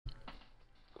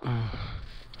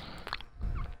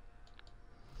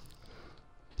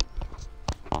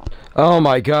Oh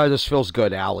my God, this feels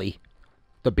good, Allie.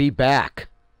 To be back.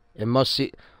 It must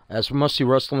see as Must See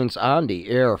Wrestling's on the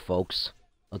air, folks.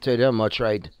 I'll tell you that much,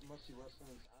 right?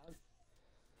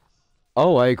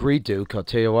 Oh, I agree, Duke. I'll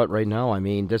tell you what, right now, I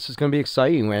mean, this is going to be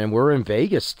exciting, man. We're in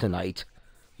Vegas tonight.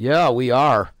 Yeah, we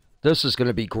are. This is going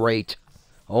to be great.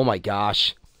 Oh my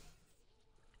gosh.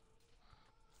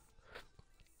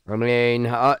 I mean,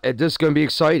 this is going to be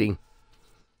exciting.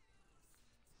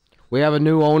 We have a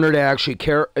new owner to actually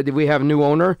care. We have a new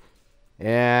owner,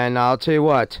 and I'll tell you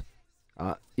what.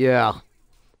 Yeah.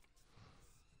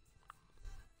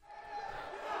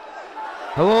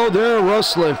 Hello there,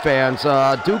 wrestling fans.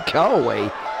 Duke Calloway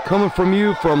coming from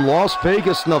you from Las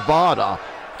Vegas, Nevada,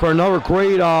 for another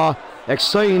great,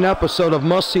 exciting episode of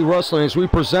Must See Wrestling as we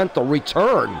present The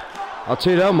Return. I'll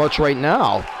tell you that much right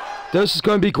now. This is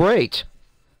going to be great.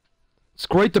 It's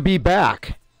great to be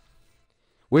back.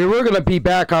 We were going to be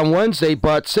back on Wednesday,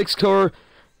 but Six Killer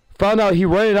found out he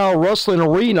rented out a wrestling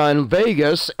arena in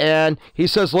Vegas, and he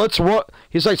says, let's run.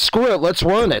 He's like, screw it, let's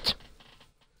run it.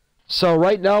 So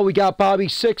right now we got Bobby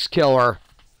Six Killer.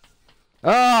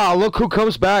 Ah, look who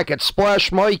comes back. It's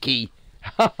Splash Mikey.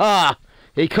 Ha ha.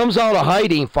 He comes out of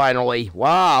hiding finally.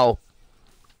 Wow.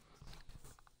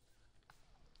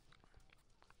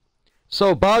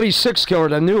 So Bobby Six Killer,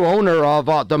 the new owner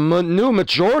of, new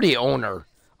majority owner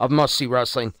of Must See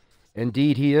Wrestling.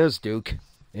 Indeed he is, Duke.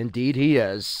 Indeed he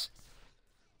is.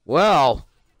 Well,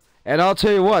 and I'll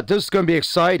tell you what, this is going to be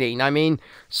exciting. I mean,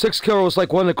 Six Killer was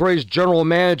like one of the greatest general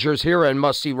managers here in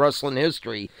Must See Wrestling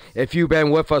history, if you've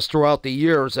been with us throughout the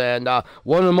years, and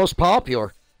one of the most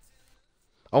popular.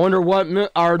 I wonder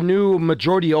what our new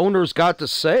majority owners got to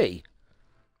say.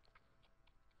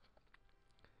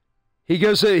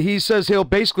 He says he'll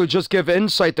basically just give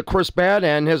insight to Chris Badd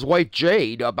and his wife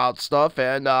Jade about stuff,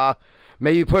 and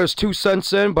maybe put his 2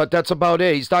 cents in, but that's about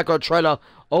it. He's not going to try to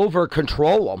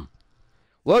over-control them.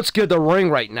 Let's get the ring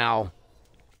right now.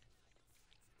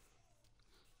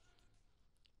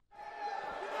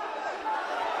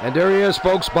 And there he is,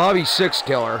 folks, Bobby Six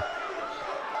Killer.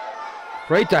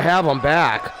 Great to have him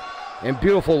back in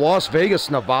beautiful Las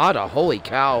Vegas, Nevada. Holy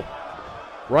cow.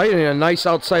 Right in a nice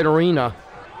outside arena.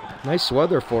 Nice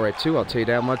weather for it, too, I'll tell you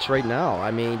that much right now. I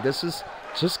mean, this is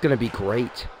just going to be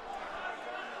great.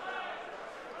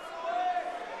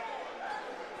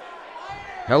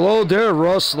 Hello there,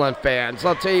 wrestling fans.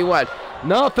 I'll tell you what,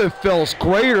 nothing feels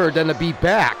greater than to be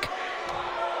back.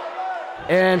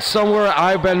 And somewhere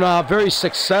I've been very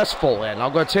successful in.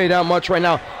 I'm going to tell you that much right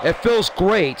now. It feels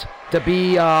great to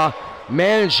be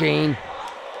managing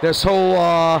this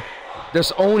whole,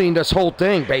 owning this whole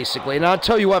thing, basically. And I'll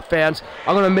tell you what, fans,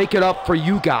 I'm going to make it up for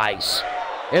you guys.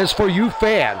 And it's for you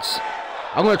fans.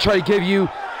 I'm going to try to give you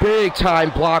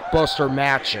big-time blockbuster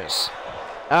matches.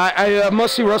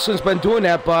 Must See Wrestling's been doing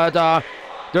that, but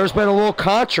there's been a little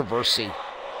controversy.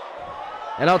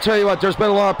 And I'll tell you what, there's been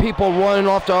a lot of people running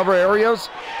off to other areas.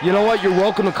 You know what, you're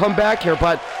welcome to come back here,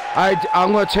 but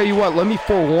I'm going to tell you what, let me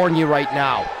forewarn you right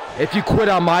now. If you quit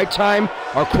on my time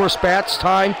or Chris Batt's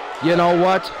time, you know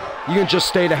what, you can just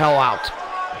stay the hell out.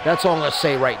 That's all I'm going to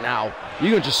say right now.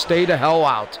 You can just stay the hell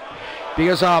out.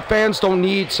 Because fans don't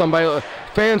need somebody,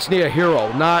 fans need a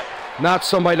hero, not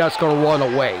somebody that's going to run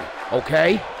away.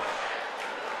 Okay?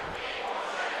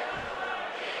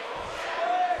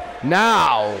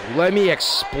 Now, let me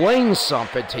explain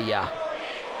something to you.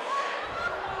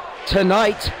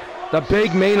 Tonight, the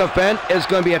big main event is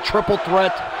going to be a triple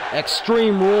threat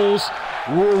Extreme Rules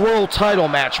World title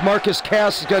match. Marcus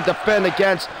Cass is going to defend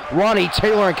against Ronnie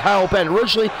Taylor and Kyle Ben.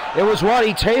 Originally, it was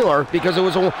Ronnie Taylor because it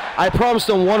was I promised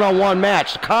him one-on-one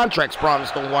match. The contracts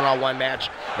promised him one-on-one match.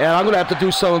 And I'm going to have to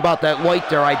do something about that light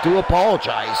there. I do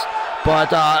apologize.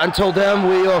 But until then,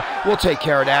 we'll take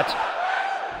care of that.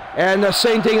 And the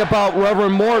same thing about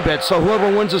Reverend Morbid. So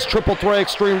whoever wins this triple threat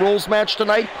Extreme Rules match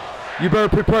tonight, you better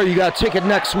prepare. You got a ticket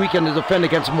next weekend to defend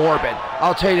against Morbid.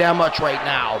 I'll tell you that much right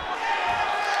now.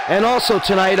 And also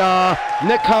tonight,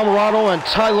 Nick Camarado and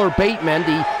Tyler Bateman,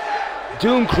 the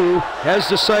Doom Crew, has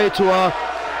decided to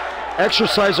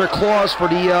exercise their clause for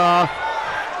the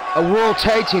World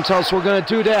Tag Team title, so we're going to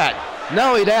do that. Not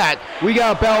only that, we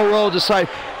got a battle royal to decide.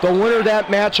 The winner of that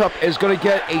matchup is going to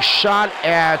get a shot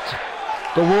at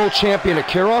the World Champion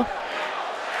Akira.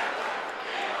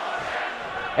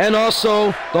 And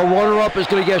also, the runner-up is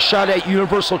going to get a shot at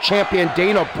Universal Champion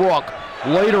Dana Brooke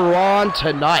later on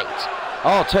tonight.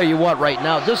 I'll tell you what, right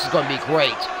now, this is going to be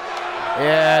great.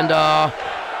 And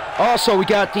also, we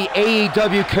got the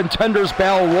AEW Contenders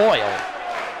Battle Royal.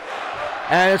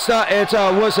 And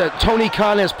Tony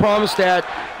Khan has promised that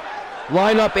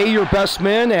line up 8 your best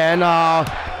men and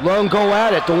let them go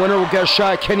at it. The winner will get a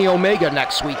shot at Kenny Omega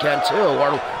next weekend too,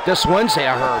 or this Wednesday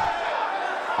I heard.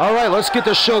 All right, let's get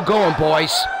the show going,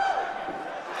 boys.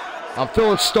 I'm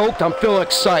feeling stoked. I'm feeling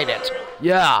excited.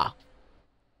 Yeah.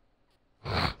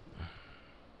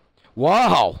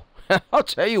 Wow. I'll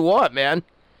tell you what, man.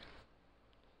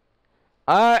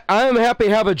 I'm happy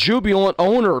to have a jubilant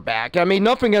owner back. I mean,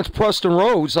 nothing against Preston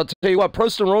Rhodes. I'll tell you what,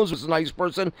 Preston Rhodes was a nice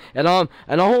person, and I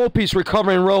hope he's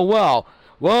recovering real well.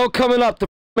 Well, coming up, the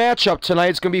matchup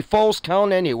tonight is going to be Falls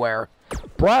Count Anywhere.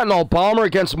 Bratton Bomber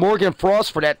against Morgan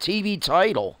Frost for that TV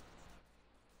title.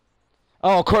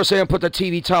 Oh, of course, they didn't put the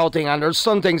TV title thing on. There's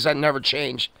some things that never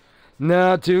change.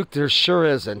 Nah, Duke, there sure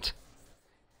isn't.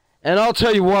 And I'll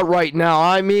tell you what right now,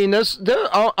 I mean,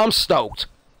 I'm stoked.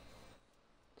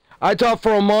 I thought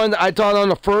for a month, I thought on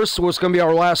the 1st was going to be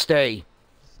our last day.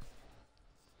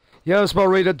 Yeah, I was about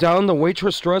ready to down the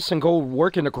waitress dress and go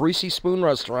work in a Greasy Spoon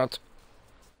restaurant.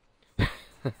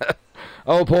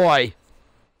 Oh, boy.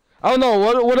 Oh, no,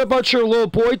 what about your little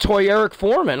boy toy, Eric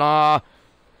Foreman?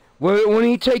 Wouldn't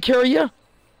he take care of you?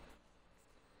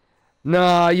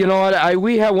 Nah, you know what?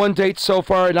 We had one date so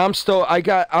far, and I'm still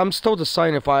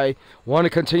deciding if I want to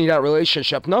continue that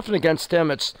relationship. Nothing against him.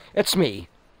 It's me.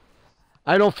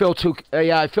 I don't feel too.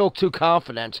 I feel too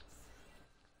confident.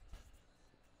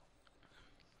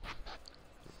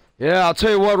 Yeah, I'll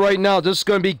tell you what. Right now, this is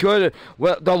going to be good.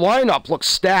 Well, the lineup looks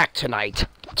stacked tonight.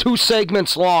 2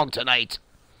 segments long tonight.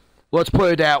 Let's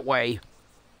put it that way.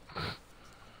 Of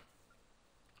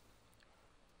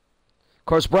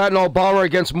course, Bratton Obama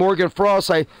against Morgan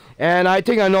Frost. I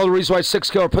think I know the reason why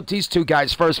 6 Killer put these 2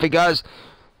 guys first, because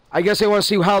I guess they want to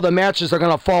see how the matches are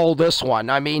going to follow this one.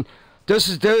 I mean,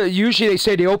 usually they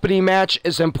say the opening match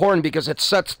is important because it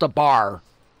sets the bar.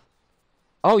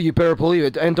 Oh, you better believe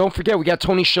it. And don't forget, we got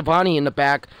Tony Schiavone in the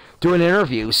back doing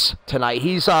interviews tonight.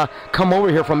 He's come over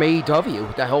here from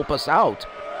AEW to help us out.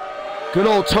 Good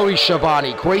old Tony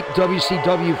Schiavone, great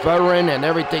WCW veteran and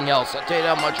everything else. I'll tell you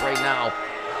that much right now.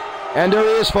 And there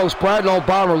he is, folks. Bratton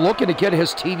Obama looking to get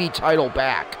his TV title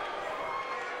back.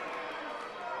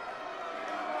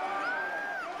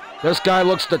 This guy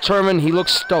looks determined. He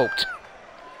looks stoked.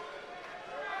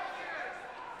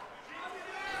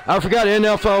 I forgot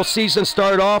NFL season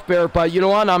started off there, but you know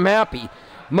what? I'm happy.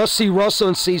 Must See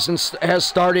Wrestling season has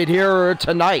started here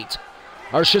tonight.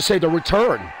 Or I should say the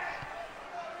return.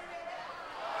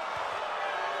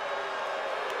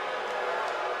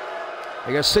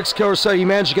 I guess 6 Killer said he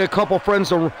managed to get a couple friends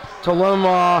to let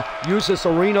him use this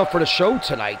arena for the show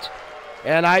tonight.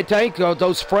 And I thank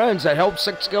those friends that helped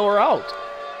 6 Killer out.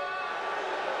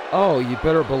 Oh, you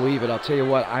better believe it. I'll tell you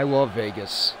what, I love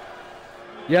Vegas.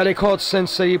 Yeah, they call it Sin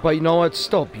City, but you know what? It's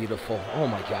still beautiful. Oh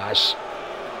my gosh.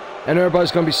 And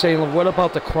everybody's going to be saying, what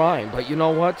about the crime? But you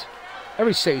know what?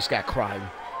 Every city's got crime.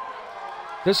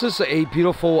 This is a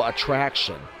beautiful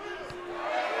attraction.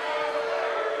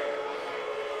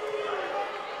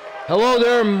 Hello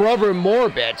there, Reverend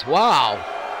Morbid. Wow.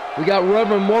 We got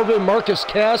Reverend Morbid, Marcus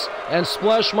Cass, and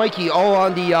Splash Mikey all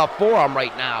on the forum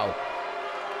right now.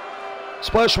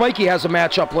 Splash Mikey has a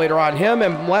matchup later on. Him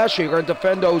and Lashley are going to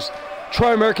defend those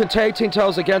Tri-American Tag Team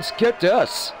titles against, get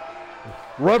this,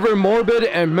 Reverend Morbid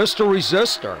and Mr.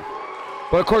 Resistor.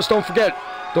 But of course, don't forget,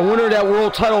 the winner of that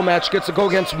world title match gets to go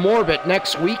against Morbid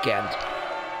next weekend.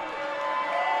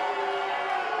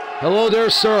 Hello there,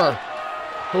 sir.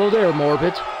 Hello there,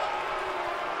 Morbid.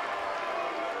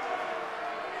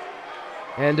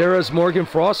 And there is Morgan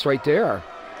Frost right there.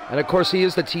 And of course, he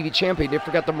is the TV champion. They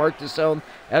forgot to mark this down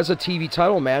as a TV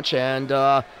title match, and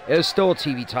it is still a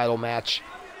TV title match,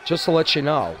 just to let you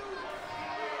know.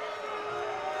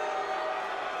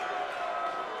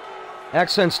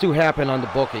 Accents do happen on the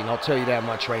booking, I'll tell you that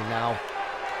much right now.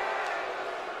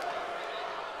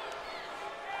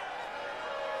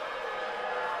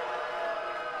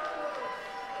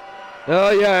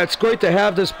 Oh, yeah, it's great to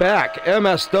have this back.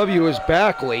 MSW is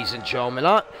back, ladies and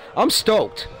gentlemen. I'm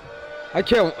stoked. I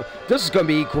can't... This is going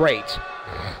to be great.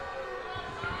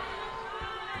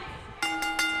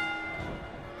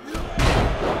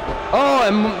 Oh,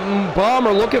 and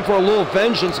Bomber looking for a little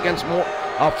vengeance against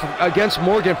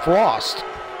Morgan Frost.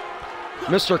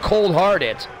 Mr.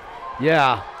 Cold-Hearted.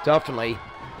 Yeah, definitely.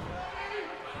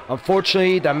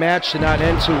 Unfortunately, the match did not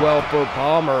end too well for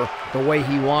Bomber the way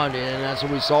he wanted, and as a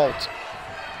result,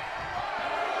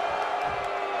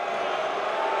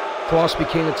 Frost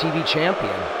became the TV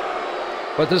champion.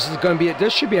 But this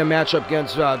should be a matchup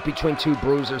against between 2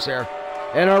 bruisers here.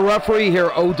 And our referee here,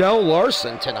 Odell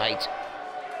Larson, tonight.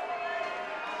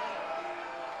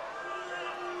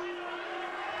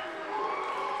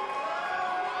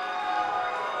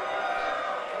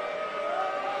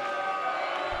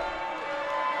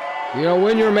 You know,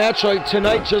 win your match like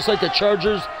tonight, just like the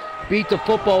Chargers beat the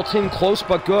football team close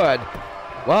but good.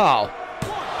 Wow.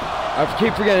 I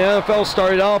keep forgetting NFL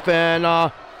started off, and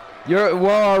our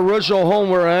original home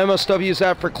where MSW is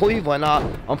at for Cleveland.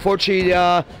 Unfortunately,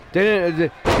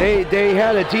 they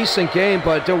had a decent game,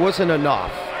 but there wasn't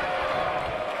enough.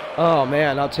 Oh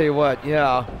man, I'll tell you what,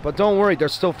 yeah. But don't worry,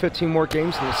 there's still 15 more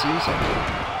games in the season.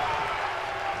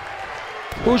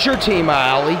 Who's your team,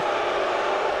 Allie?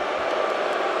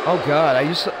 Oh God,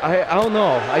 I don't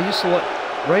know. I used to like,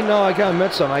 right now I gotta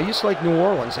admit something. I used to like New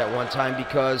Orleans at one time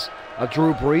because of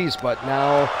Drew Brees, but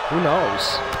now, who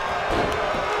knows?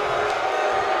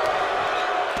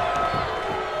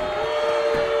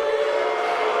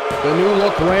 The new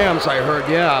look Rams, I heard,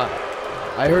 yeah.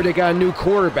 I heard they got a new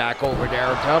quarterback over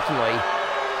there, definitely.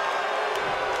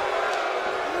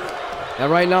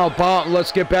 And right now,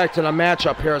 let's get back to the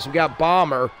matchup here. So we got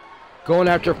Bomber going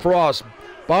after Frost.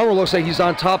 Bomber looks like he's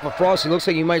on top of Frost. He looks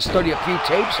like he might study a few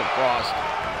tapes of Frost.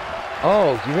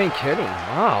 Oh, you ain't kidding.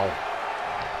 Wow.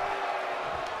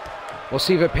 We'll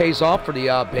see if it pays off for the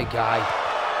big guy.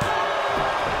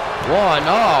 One.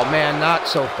 Oh, man, not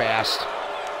so fast.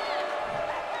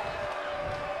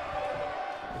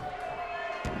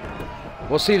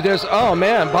 We'll see if there's... Oh,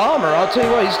 man, Bomber. I'll tell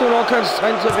you what, he's doing all kinds of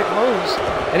scientific moves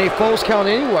in a Falls Count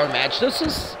Anywhere match. This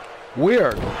is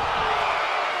weird.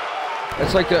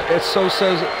 It's like so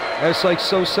says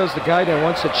the guy that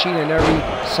wants to cheat in every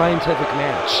scientific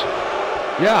match.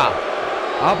 Yeah.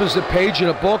 Opposite page in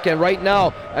a book, and right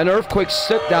now, an earthquake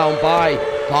sit down by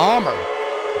Bomber.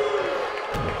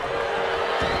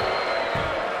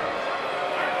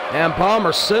 And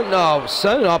Bomber setting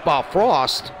up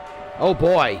Frost. Oh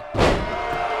boy.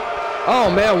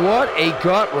 Oh man, what a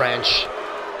gut wrench.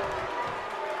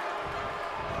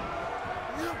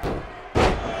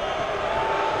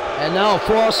 And now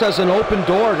Frost has an open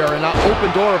door there, an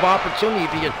open door of opportunity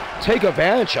if he can take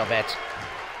advantage of it.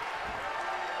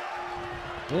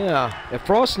 Yeah, if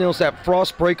Frost nails that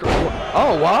Frost breaker.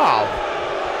 Oh, wow.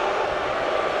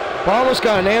 Bomber's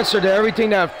got an answer to everything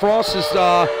that Frost has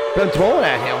been throwing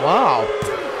at him. Wow.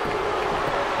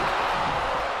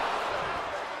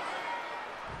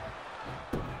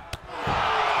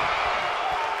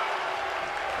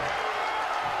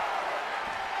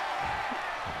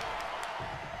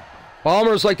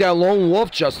 Bomber's like that lone wolf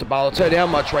just about. I'll tell you that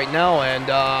much right now. And,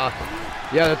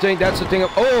 yeah, that's the thing.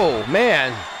 Oh,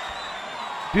 man.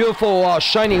 Beautiful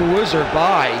Shining Wizard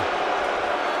by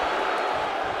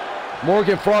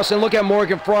Morgan Frost. And look at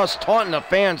Morgan Frost taunting the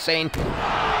fans saying,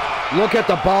 look at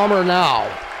the Bomber now.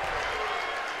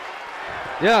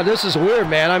 Yeah, this is weird,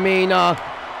 man. I mean,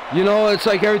 you know, it's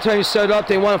like every time you set up,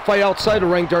 they want to fight outside the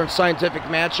ring during scientific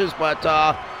matches. But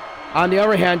on the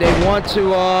other hand, they want to,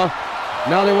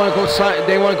 now they want to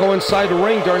go inside the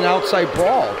ring during the outside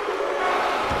brawl.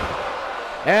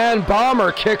 And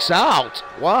Bomber kicks out.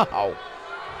 Wow.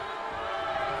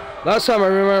 Last time I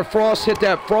remember Frost hit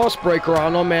that Frost breaker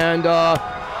on him and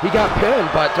he got pinned,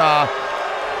 but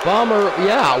Bomber,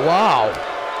 yeah, wow.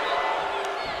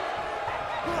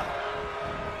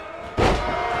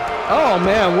 Oh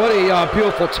man, what a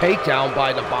beautiful takedown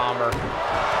by the Bomber.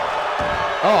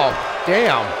 Oh,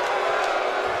 damn.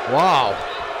 Wow.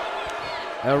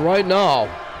 And right now,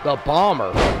 the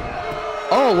Bomber.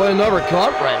 Oh, what another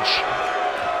gut wrench.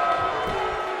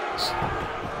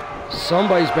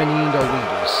 Somebody's been eating their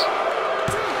Wheaties.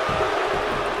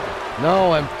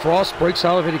 No, and Frost breaks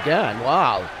out of it again.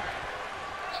 Wow.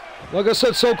 Like I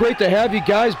said, so great to have you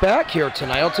guys back here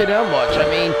tonight. I'll tell you that much. I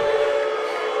mean,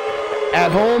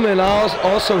 at home and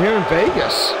also here in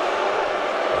Vegas.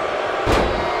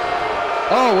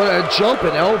 Oh, what a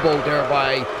jumping elbow there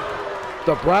by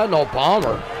the Bradnell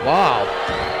Bomber. Wow.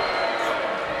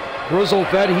 Grizzled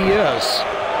vet he is.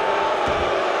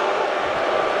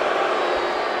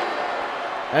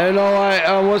 And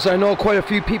I know quite a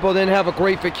few people didn't have a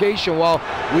great vacation while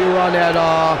we were on that,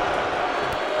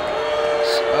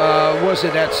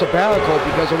 that sabbatical,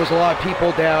 because there was a lot of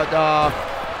people that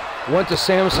went to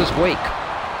Samus's wake.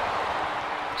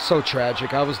 So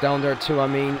tragic. I was down there too. I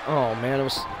mean, oh man,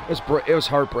 it was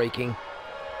heartbreaking.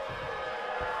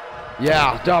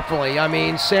 Yeah, definitely. I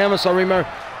mean, Samus, I remember.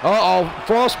 Uh-oh,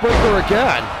 Frostbreaker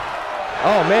again.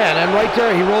 Oh man, and right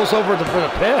there he rolls over for the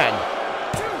pin.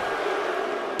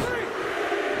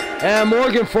 And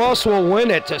Morgan Frost will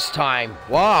win it this time.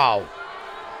 Wow.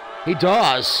 He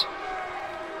does.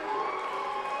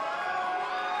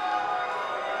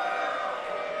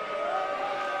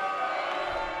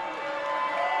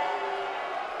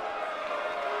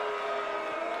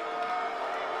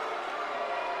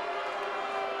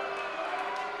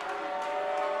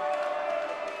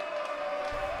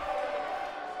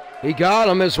 He got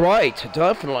him, is right,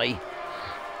 definitely.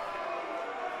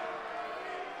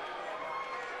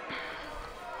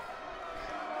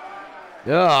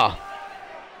 Yeah.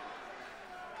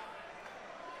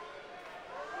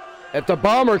 If the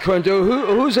Bomber couldn't do,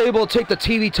 who's able to take the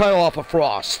TV title off of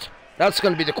Frost? That's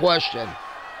going to be the question.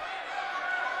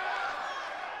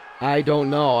 I don't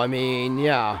know. I mean,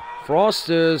 yeah. Frost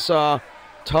is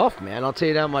tough, man. I'll tell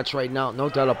you that much right now. No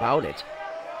doubt about it.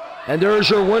 And there's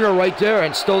your winner right there,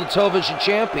 and still the television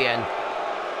champion.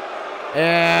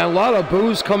 And a lot of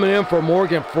boos coming in for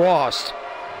Morgan Frost.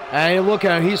 And you look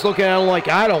at him, he's looking at him like,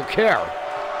 I don't care.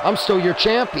 I'm still your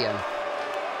champion.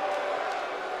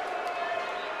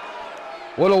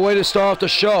 What a way to start off the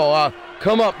show.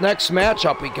 Come up, next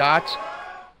matchup we got.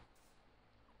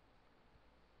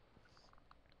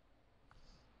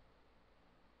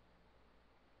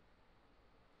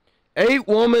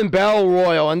 Eight-woman battle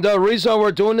royal. And the reason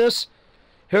we're doing this,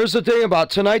 here's the thing about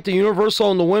tonight, the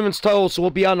Universal and the women's titles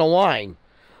will be on the line.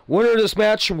 Winner of this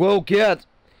match will get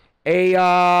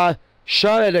a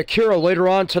shot at Akira later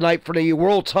on tonight for the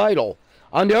world title.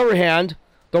 On the other hand,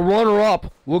 the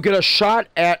runner-up will get a shot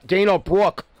at Dana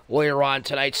Brooke later on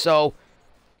tonight. So,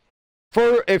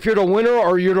 if you're the winner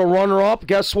or you're the runner-up,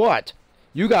 guess what?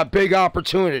 You got big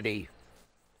opportunity.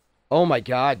 Oh my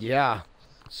God, yeah.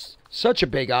 Such a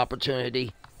big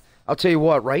opportunity. I'll tell you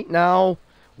what, right now,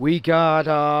 we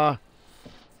got,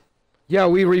 yeah,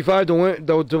 we revived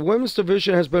the women's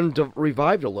division has been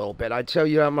revived a little bit. I tell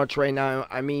you that much right now.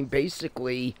 I mean,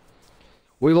 basically,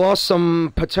 we lost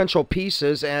some potential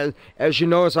pieces, and as you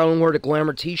notice, I don't wear the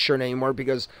Glamour t-shirt anymore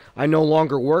because I no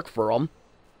longer work for them.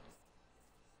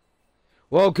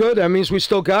 Well, good. That means we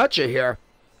still got you here.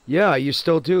 Yeah, you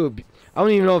still do. I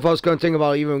don't even know if I was going to think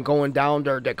about even going down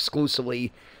there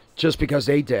exclusively just because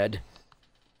they did.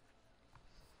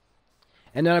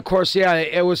 And then, of course, yeah,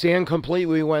 it was the end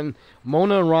completely when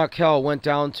Mona and Raquel went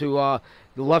down to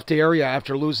left the area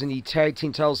after losing the tag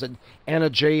team titles to Anna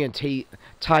Jay and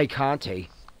Ty Conti.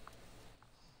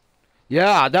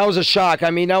 Yeah, that was a shock.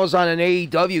 I mean, that was on an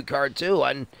AEW card too,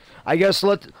 and I guess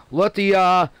let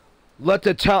the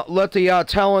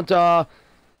talent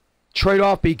trade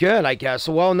off begin. I guess.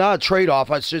 Well, not a trade off.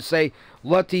 I should say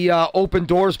let the open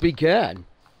doors begin.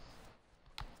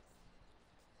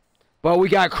 But we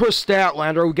got Chris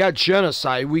Statlander, we got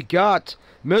Genocide, we got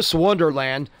Miss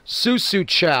Wonderland, Susu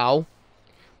Chow,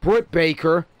 Britt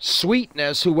Baker,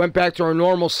 Sweetness, who went back to her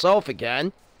normal self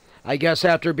again, I guess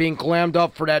after being glammed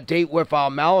up for that date with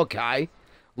Malachi,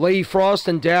 Lady Frost,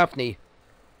 and Daphne.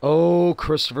 Oh,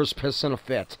 Christopher's pissing a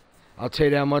fit. I'll tell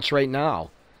you that much right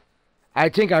now. I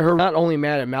think I heard not only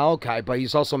mad at Malachi, but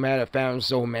he's also mad at Phantom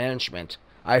Zone Management.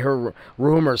 I heard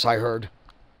rumors, I heard.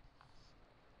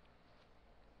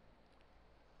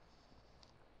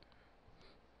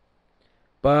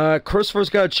 But Christopher's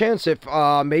got a chance if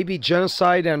maybe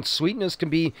Genocide and Sweetness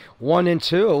can be 1 and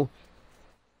 2.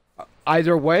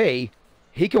 Either way,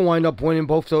 he can wind up winning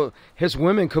both. His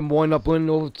women can wind up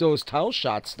winning those title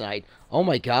shots tonight. Oh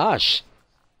my gosh.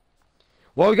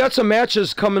 Well, we got some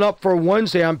matches coming up for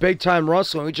Wednesday on Big Time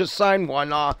Wrestling. We just signed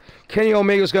one. Kenny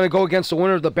Omega's going to go against the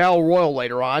winner of the Battle Royal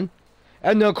later on.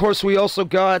 And then, of course, we also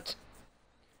got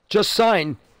just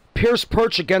signed Pierce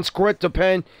Perch against Grit,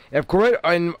 depend if Grit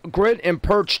and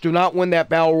Perch do not win that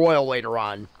Battle Royal later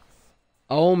on.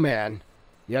 Oh man,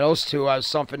 yeah, those two are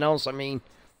something else. I mean,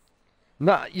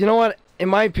 not, you know what? In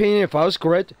my opinion, if I was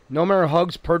Grit, no matter how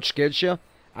hugs Perch gives you,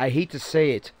 I hate to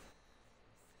say it,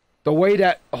 the way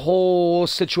that whole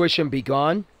situation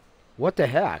begun, what the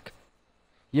heck?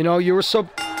 You know, you're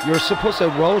supposed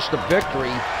to relish the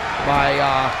victory by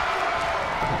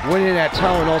winning that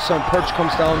title, and all of a sudden Perch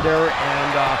comes down there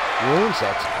and ruins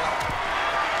it.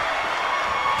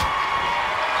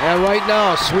 And right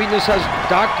now, Sweetness has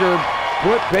Dr.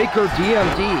 Britt Baker,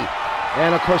 DMD.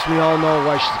 And of course, we all know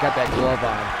why she's got that glove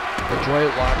on. The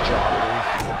Droid Lockjaw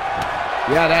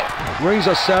move. Yeah, that rings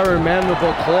a Sarah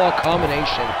Mandible Claw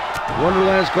combination.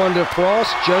 Wonderland's going to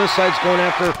Frost. Genocide's going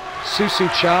after Susu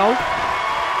Chow.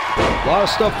 A lot of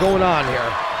stuff going on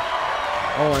here.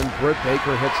 Oh, and Britt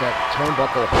Baker hits that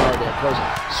turnbuckle hard. And of course,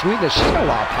 Sweetness, she's got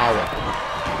a lot of power.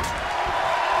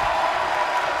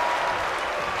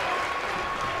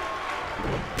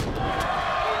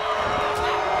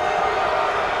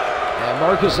 And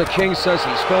Marcus the King says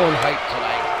he's feeling hyped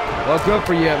tonight. Well, good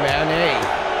for you, man. Hey,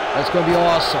 that's going to be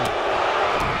awesome.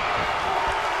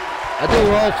 I think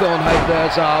we're all feeling hyped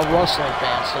as wrestling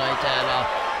fans tonight.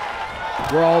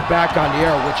 And we're all back on the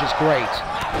air, which is great.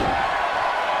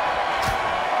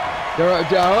 You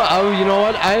know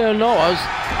what? I don't know.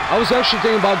 I was actually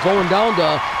thinking about going down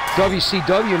to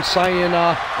WCW and signing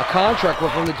a contract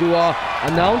with him to do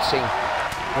announcing.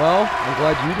 Well, I'm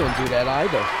glad you didn't do that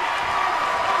either.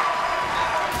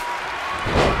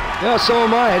 Yeah, so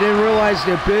am I. I didn't realize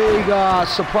the big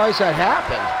surprise that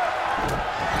happened.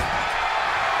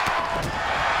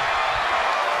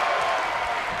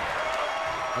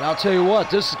 And I'll tell you what,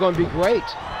 this is going to be great.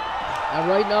 And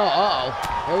right now,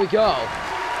 here we go.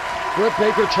 Britt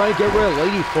Baker trying to get rid of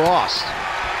Lady Frost.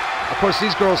 Of course,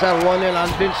 these girls had a run-in on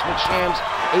Vince McMahon's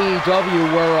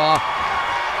AEW where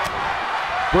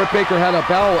Britt Baker had a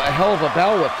hell of a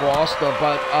battle with Frost, but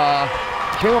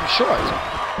came up short.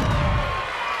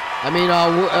 I mean,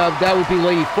 that would be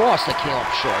Lady Frost that came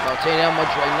up short. I'll tell you that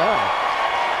much right now.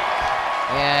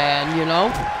 And, you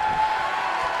know,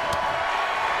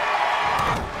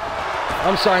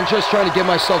 I'm sorry, I'm just trying to get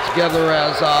myself together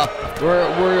as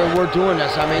we're doing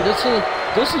this. I mean, this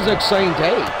is an exciting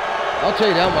day. I'll tell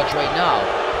you that much right now.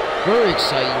 Very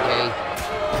exciting day.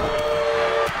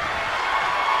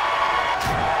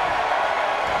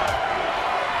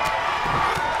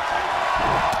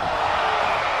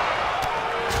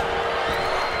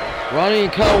 Ronnie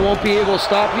and Kyle won't be able to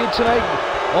stop you tonight.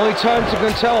 Only time to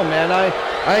can tell, man.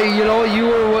 You know,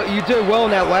 you did well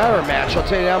in that ladder match. I'll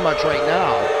tell you that much right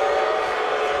now.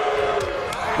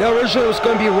 Yeah, originally it was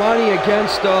going to be Ronnie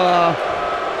against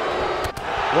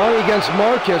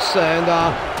Marcus, and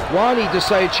Ronnie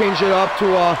decided to change it up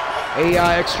to a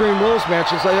Extreme Rules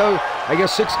match. It's like, I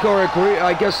guess Six Killer agree.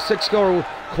 I guess Six Killer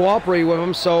cooperated with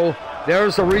him, so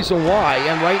there's the reason why.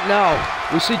 And right now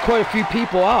we see quite a few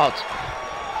people out.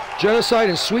 Genocide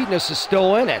and Sweetness is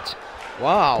still in it.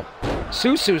 Wow.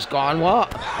 Susu's gone. Wow.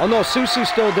 Oh no, Susu's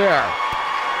still there.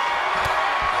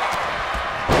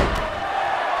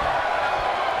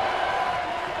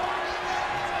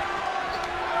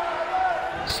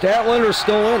 Statlander's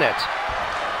still in it.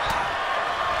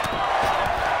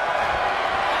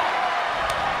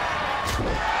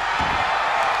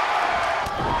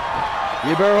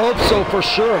 You better hope so for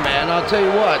sure, man. I'll tell you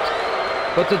what.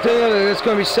 But the thing that's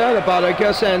going to be sad about it, I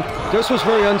guess, and this was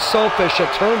very unselfish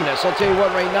at Terminus. I'll tell you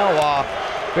what right now,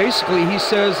 basically he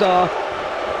says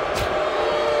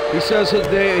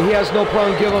he has no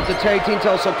problem giving up the tag team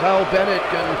title so Kyle Bennett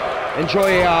can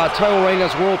enjoy a title reign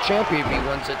as world champion if he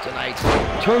wins it tonight.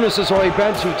 Terminus has already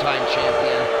been two-time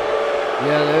champion.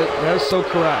 Yeah, that's so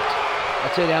correct.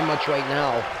 I'll tell you that much right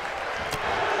now.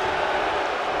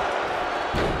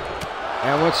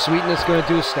 And what's Sweetness going to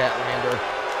do, Statlander?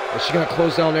 Is she going to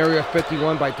close down Area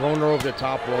 51 by throwing her over the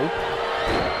top rope?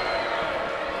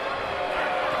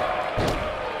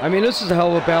 I mean, this is a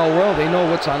hell of a battle royal. They know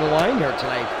what's on the line here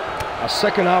tonight. A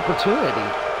second opportunity.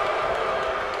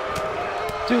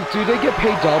 Dude, do they get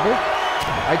paid double?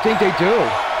 I think they do.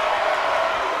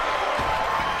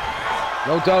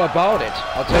 No doubt about it.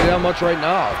 I'll tell you that much right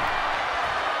now.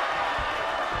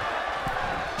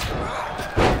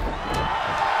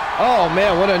 Oh,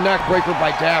 man, what a neck breaker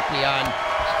by Daphne on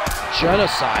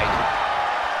Genocide.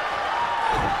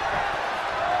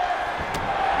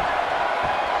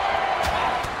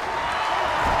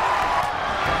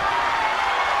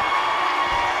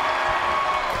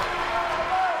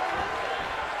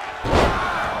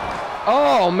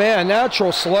 Oh, man,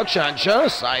 natural selection on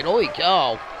Genocide. Holy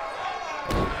cow.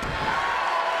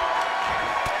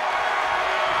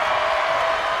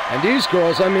 And these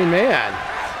girls, I mean, man.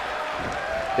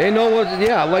 They know what,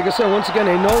 yeah, like I said, once again,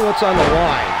 they know what's on the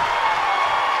line.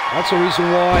 That's the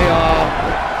reason why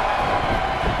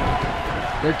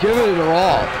they're giving it their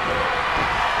all.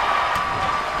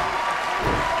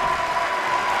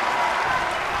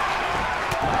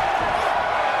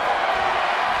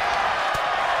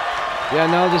 Yeah,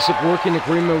 now this working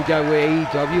agreement we got with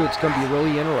AEW, it's going to be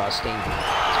really interesting.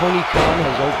 Tony Khan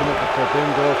has opened up the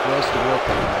Forbidden Door for us to work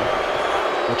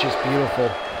on, which is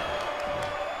beautiful.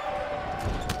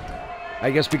 I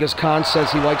guess because Khan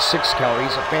says he likes Six Killer.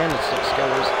 He's a fan of Six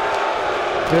Killer's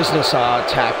business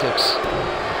tactics.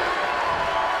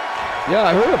 Yeah,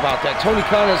 I heard about that. Tony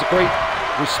Khan has a great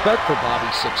respect for Bobby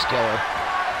Six Killer.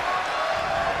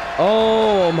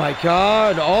 Oh my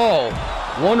God. Oh,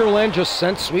 Wonderland just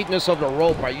sent Sweetness over the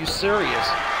rope. Are you serious?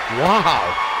 Wow.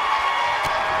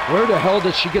 Where the hell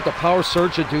did she get the power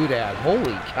surge to do that?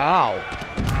 Holy cow.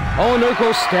 Oh, and there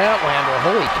goes Statlander.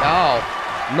 Holy cow.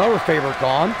 Another favorite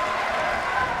gone.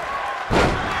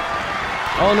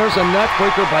 Oh, and there's a neck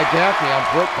breaker by Daphne on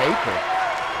Britt Baker.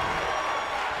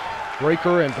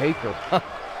 Breaker and Baker.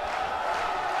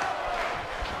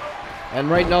 And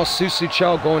right now, Susu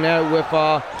Chow going at it with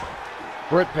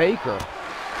Britt Baker.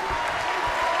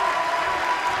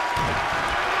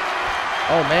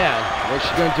 Oh, man. What's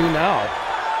she going to do now?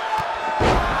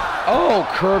 Oh,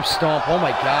 curb stomp. Oh,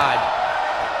 my God.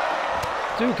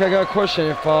 Duke, I got a question.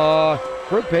 If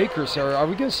Britt Baker's here, are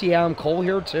we going to see Adam Cole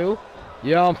here, too?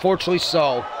 Yeah, unfortunately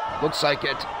so. Looks like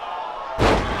it.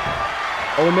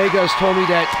 Omega has told me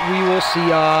that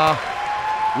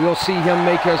we'll see him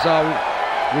make his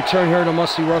return here to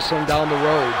Must See Wrestling down the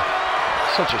road.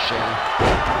 Such a shame.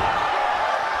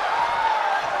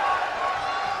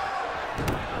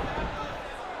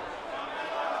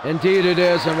 Indeed it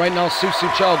is, and right now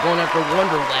Susu Chow going after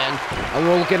Wonderland, and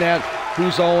we're looking at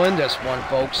who's all in this one,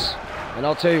 folks. And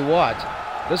I'll tell you what,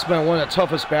 this has been one of the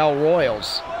toughest battle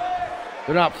royals.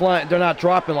 They're not flying, they're not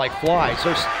dropping like flies.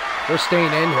 They're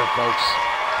staying in here, folks.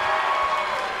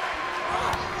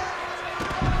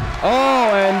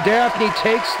 Oh, and Daphne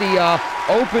takes the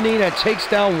opening and takes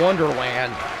down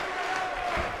Wonderland.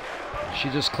 She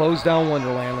just closed down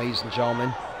Wonderland, ladies and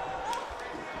gentlemen.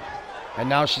 And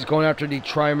now she's going after the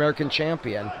Tri-American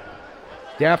Champion.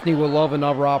 Daphne would love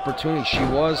another opportunity. She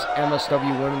was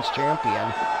MSW Women's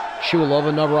Champion. She would love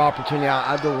another opportunity out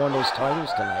either one of those titles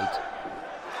tonight.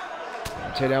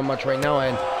 I'll tell you that much right now.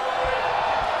 And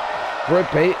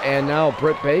now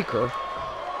Britt Baker.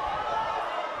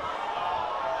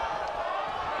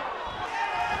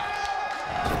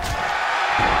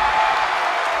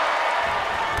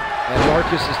 And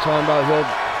Marcus is talking about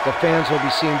the fans will be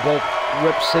seeing both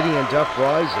Rip City and Death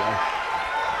Rising.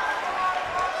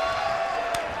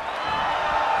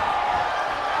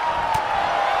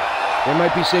 They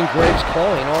might be seeing Graves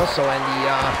calling also, and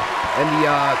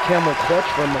the Camel Clutch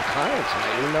from Mikhail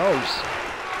tonight. Who knows?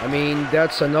 I mean,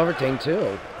 that's another thing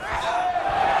too.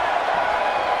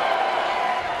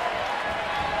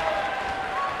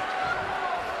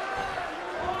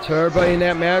 To everybody in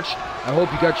that match, I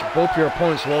hope you got both your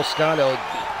opponents well scouted,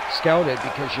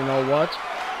 because you know what?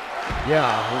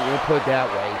 Yeah, we'll put it that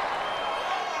way.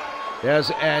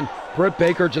 Yes, and Britt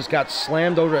Baker just got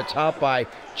slammed over the top by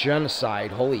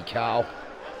Genocide. Holy cow.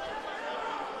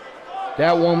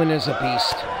 That woman is a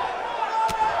beast.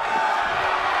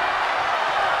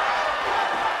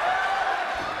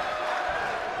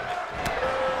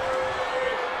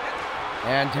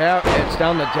 And it's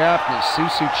down to Daphne,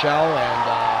 Susu Chow,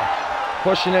 and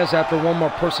question is, after one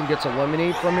more person gets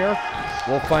eliminated from here,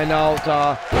 we'll find out.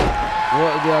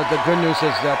 The good news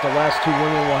is that the last two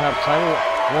women will have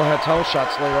title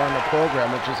shots later on in the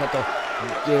program. We'll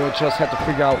just have to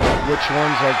figure out which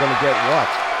ones are going to get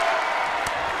what.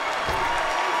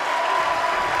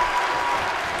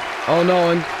 Oh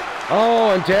no,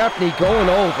 and Daphne going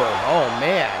over. Oh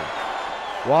man,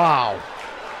 wow.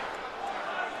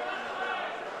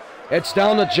 It's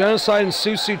down to Genocide and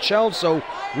Susu Chow, so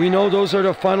we know those are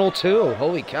the final two.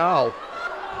 Holy cow,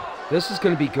 this is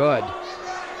going to be good.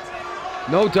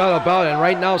 No doubt about it. And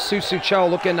right now, Susu Chow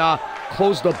looking to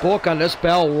close the book on this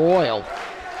Battle Royal.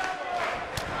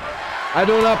 I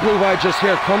do not believe I just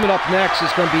hear. Coming up next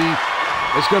is going to be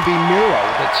Miro,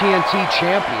 the TNT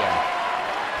champion.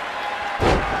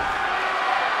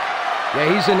 Yeah,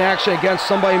 he's in action against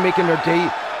somebody making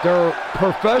their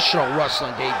professional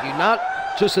wrestling debut, not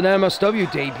just an MSW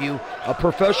debut, a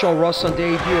professional wrestling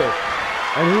debut.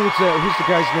 And who's the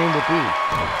guy's name would be?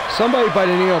 Somebody by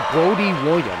the name of Brody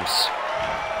Williams.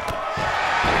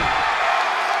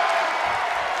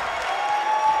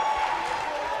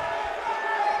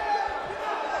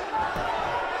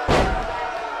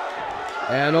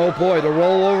 And oh boy, the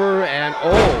rollover, and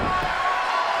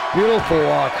oh,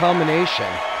 beautiful combination.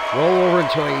 Rollover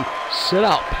into a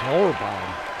sit-out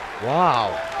powerbomb.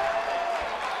 Wow.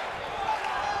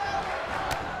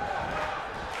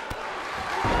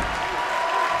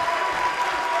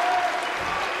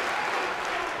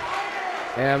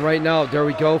 And right now, there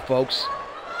we go, folks.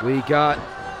 We got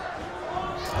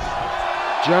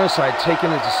Genocide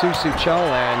taking it to Susu Chow,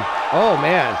 and oh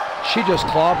man, she just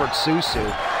clobbered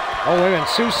Susu. Oh, wait a minute,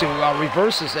 Susu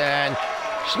reverses, and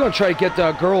she's going to try to get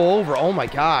the girl over. Oh, my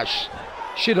gosh.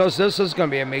 She does this. This is going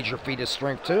to be a major feat of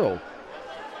strength, too.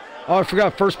 Oh, I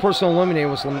forgot. First person eliminated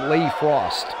was Lady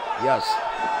Frost. Yes.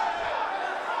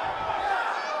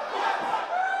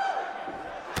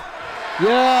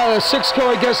 Yeah, the 6-kill,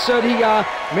 I guess, said he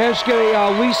managed to get a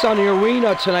lease on the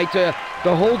arena tonight to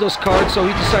hold this card, so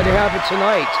he decided to have it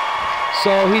tonight.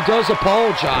 So he does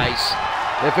apologize.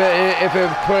 If it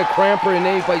put a cramper in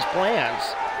anybody's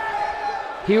plans.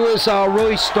 He was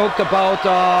really stoked about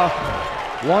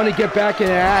wanting to get back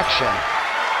into action.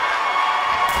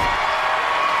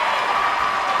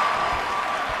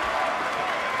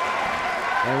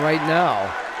 And right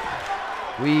now,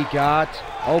 we got,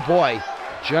 oh boy,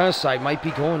 Genocide might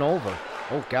be going over.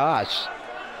 Oh gosh.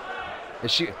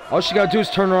 All she got to do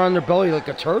is turn around their belly like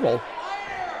a turtle.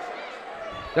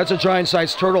 That's a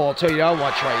giant-sized turtle, I'll tell you that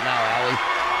much right now, Allie.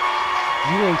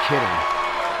 You ain't kidding.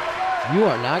 You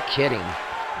are not kidding.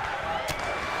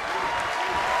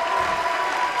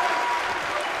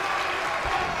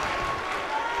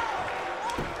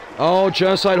 Oh,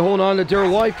 Genocide holding on to dear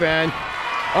life, and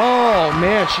oh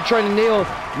man, she tried to nail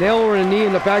her in the knee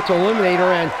in the back to eliminate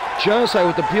her, and Genocide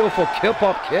with the beautiful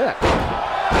kip-up kick.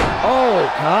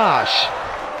 Oh gosh.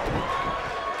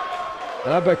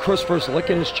 And I bet Christopher's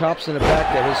licking his chops in the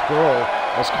back that his girl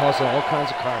is causing all kinds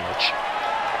of carnage.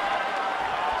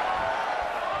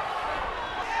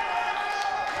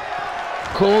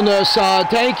 Coolness,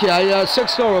 thank you.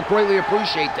 6-0 will greatly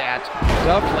appreciate that.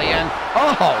 Definitely. And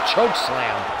oh, choke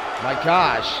slam. My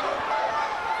gosh.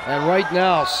 And right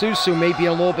now, Susu may be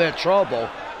in a little bit of trouble.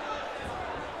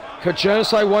 Could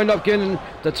Genocide wind up getting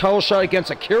the title shot against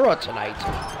Akira tonight?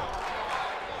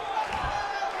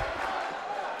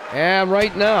 And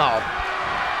right now.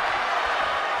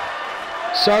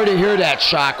 Sorry to hear that,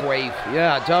 Shockwave.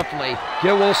 Yeah, definitely.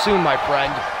 Get well soon, my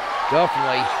friend.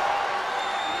 Definitely.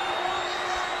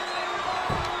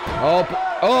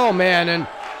 Oh man, and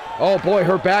oh boy,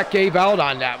 her back gave out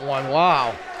on that one.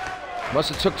 Wow. Must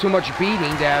have took too much beating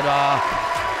that,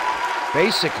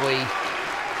 basically.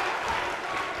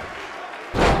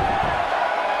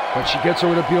 But she gets her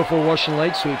with a beautiful Russian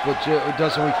leg sweep, which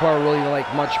doesn't require really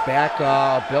like much back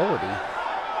ability.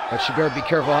 But she better be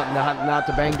careful not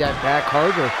to bang that back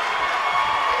harder.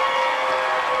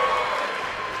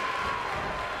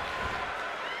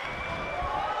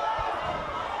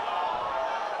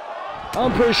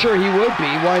 I'm pretty sure he would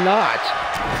be. Why not?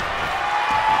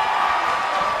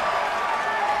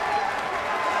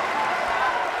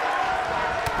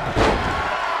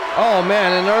 Oh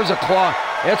man, and there's a claw.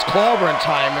 It's clobbering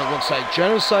time, it looks like.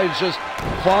 Genocide is just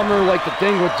clobbering like the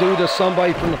thing would do to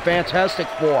somebody from the Fantastic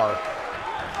Four.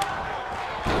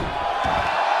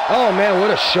 Oh man,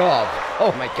 what a shove.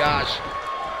 Oh my gosh.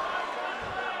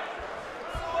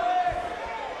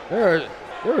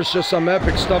 There's just some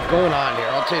epic stuff going on here.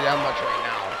 I'll tell you that much right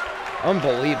now.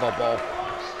 Unbelievable.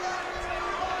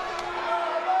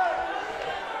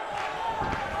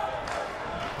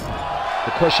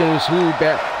 The question is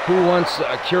who wants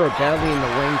Akira badly in the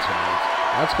ring tonight?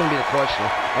 That's going to be the question.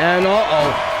 And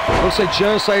looks like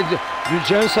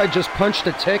Genocide just punched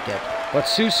a ticket. But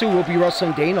Susu will be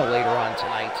wrestling Dana later on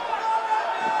tonight.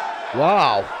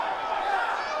 Wow.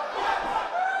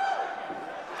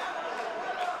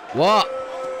 Wow.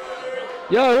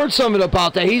 Yeah, I heard something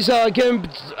about that. He's I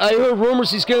heard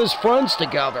rumors he's getting his friends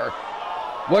together.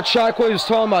 What Shockwave was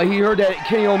talking about, he heard that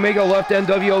Kenny Omega left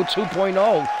NWO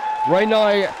 2.0. Right now,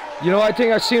 I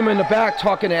think I see him in the back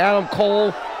talking to Adam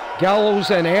Cole, Gallows,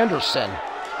 and Anderson.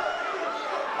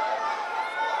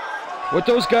 With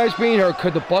those guys being here,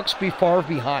 could the Bucks be far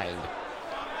behind?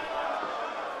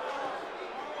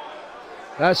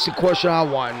 That's the question I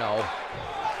want to know.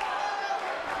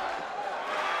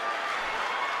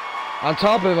 On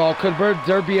top of it all, could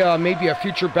there be maybe a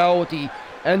future battle with the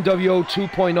NWO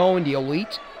 2.0 and the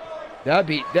Elite?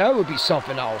 That would be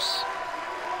something else.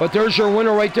 But there's your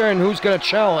winner right there, and who's going to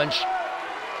challenge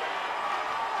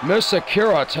Miss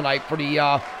Akira tonight for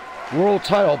the world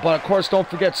title. But of course, don't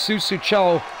forget Susu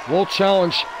Cho will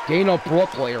challenge Dana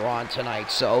Brooke later on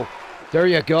tonight. So there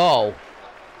you go.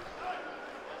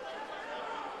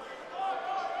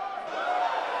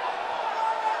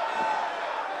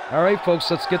 All right, folks,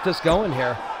 let's get this going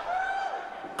here.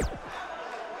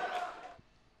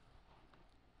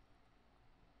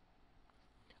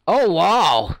 Oh,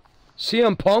 wow.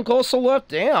 CM Punk also left?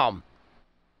 Damn.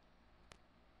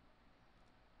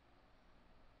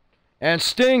 And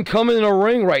Sting coming in the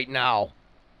ring right now.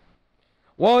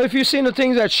 Well, if you've seen the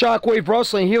things at Shockwave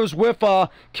Wrestling, he was with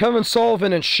Kevin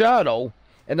Sullivan and Shadow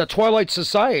and the Twilight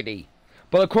Society.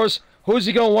 But, of course, who's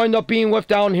he going to wind up being with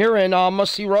down here in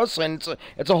Must See Wrestling?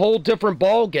 It's a whole different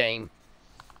ball game.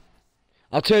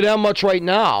 I'll tell you that much right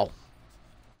now.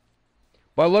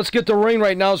 But let's get the ring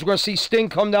right now as we're going to see Sting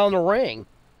come down the ring.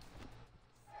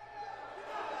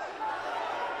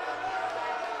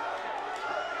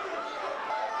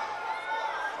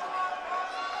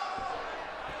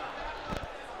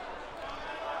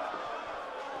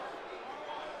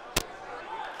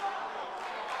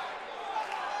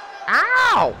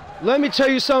 Ow! Let me tell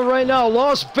you something right now.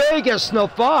 Las Vegas,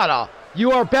 Nevada.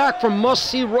 You are back from Must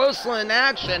See Wrestling in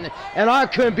action, and I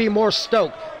couldn't be more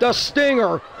stoked. The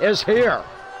Stinger is here.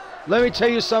 Let me tell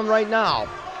you something right now.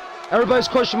 Everybody's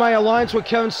questioning my alliance with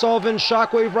Kevin Sullivan,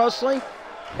 Shockwave Wrestling.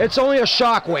 It's only a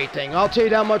Shockwave thing. I'll tell you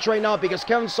that much right now, because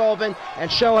Kevin Sullivan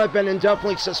and Shell have been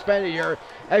indefinitely suspended here,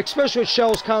 especially with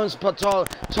Shell's comments talking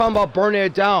about burning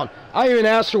it down. I even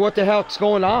asked her what the heck's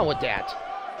going on with that.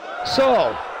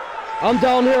 So, I'm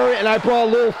down here, and I brought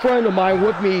a little friend of mine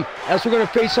with me as we're going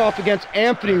to face off against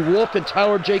Anthony Wolf and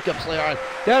Tyler Jacobs later on.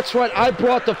 That's right, I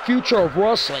brought the future of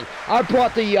wrestling. I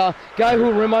brought the guy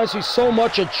who reminds me so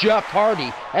much of Jeff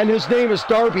Hardy, and his name is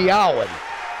Darby Allin.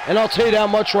 And I'll tell you that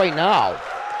much right now.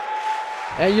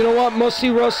 And you know what, Must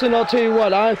See Wrestling, I'll tell you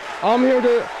what, I'm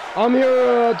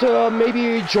here to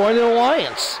maybe join an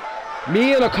alliance.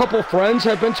 Me and a couple friends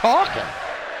have been talking.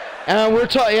 And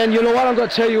and you know what, I'm going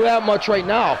to tell you that much right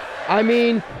now. I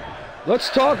mean, let's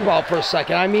talk about it for a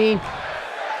second. I mean,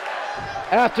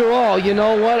 after all, you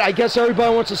know what? I guess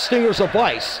everybody wants a Stinger's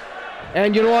advice.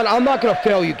 And you know what? I'm not going to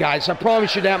fail you guys. I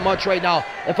promise you that much right now.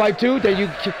 If I do, then you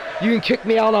can kick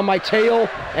me out on my tail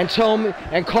and tell me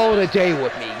and call it a day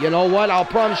with me. You know what? I'll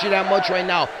promise you that much right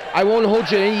now. I won't hold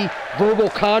you to any verbal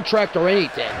contract or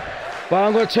anything. But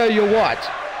I'm going to tell you what.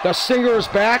 The Stinger is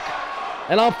back.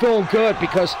 And I'm feeling good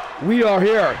because we are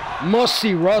here, Must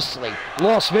See Wrestling,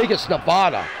 Las Vegas,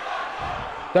 Nevada.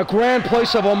 The grand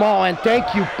place of them all, and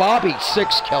thank you, Bobby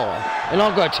Sixkiller. And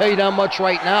I'm going to tell you that much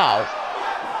right now.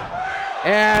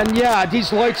 And yeah,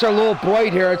 these lights are a little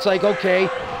bright here. It's like, okay,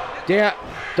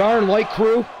 darn light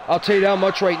crew, I'll tell you that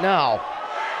much right now.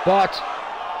 But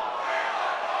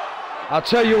I'll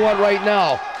tell you what right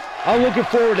now, I'm looking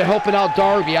forward to helping out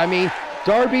Darby. I mean,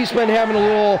 Darby's been having a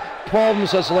little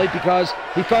problems as of late because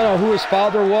he found out who his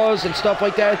father was and stuff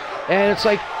like that, and it's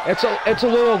like it's a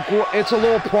little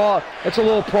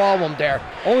problem there.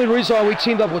 Only reason why we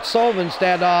teamed up with Sullivan's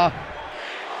that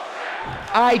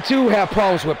I do have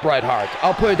problems with Bret Hart.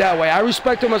 I'll put it that way. I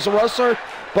respect him as a wrestler,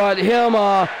 but him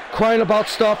crying about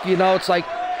stuff, you know, it's like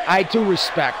I do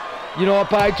respect, you know,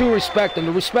 but I do respect him.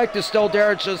 The respect is still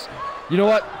there. It's just, you know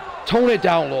what, tone it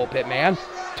down a little bit, man.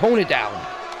 Tone it down.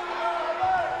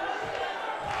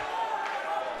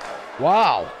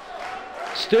 Wow.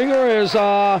 Stinger is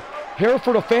here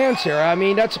for the fans here. I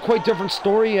mean, that's a quite different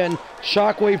story in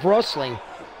Shockwave Wrestling.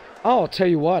 I'll tell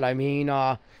you what, I mean,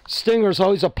 Stinger's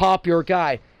always a popular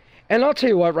guy. And I'll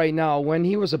tell you what right now, when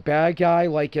he was a bad guy,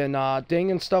 like in Ding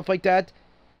and stuff like that,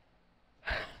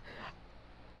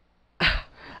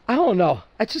 I don't know.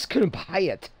 I just couldn't buy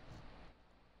it.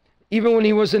 Even when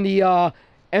he was in the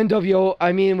NWO,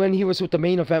 I mean, when he was with the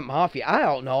Main Event Mafia, I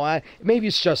don't know. Maybe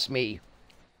it's just me.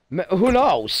 Who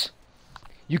knows?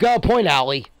 You got a point,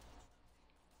 Allie.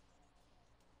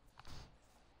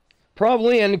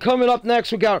 Probably, and coming up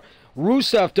next, we got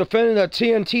Rusev defending the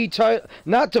TNT title.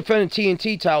 Not defending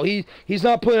TNT title. He's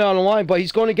not putting it on the line, but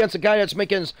he's going against a guy that's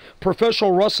making his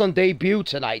professional wrestling debut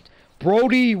tonight.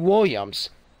 Brody Williams.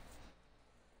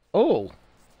 Oh,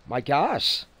 my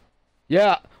gosh.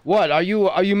 Yeah, what? Are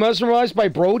you mesmerized by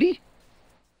Brody?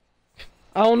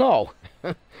 I don't know.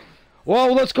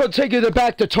 Well, let's go take it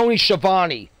back to Tony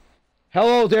Schiavone.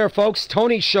 Hello there, folks.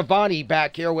 Tony Schiavone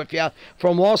back here with you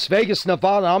from Las Vegas,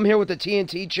 Nevada. I'm here with the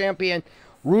TNT champion,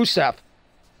 Rusev.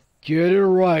 Get it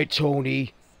right,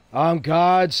 Tony. I'm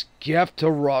God's gift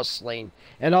to wrestling.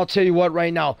 And I'll tell you what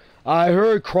right now. I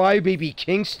heard Crybaby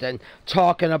Kingston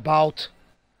talking about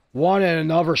wanting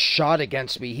another shot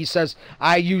against me. He says,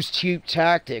 I use cheap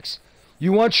tactics.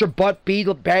 You want your butt beat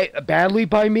badly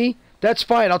by me? That's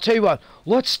fine. I'll tell you what.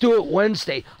 Let's do it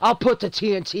Wednesday. I'll put the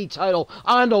TNT title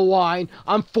on the line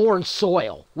on foreign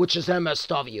soil, which is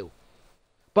MSW.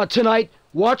 But tonight,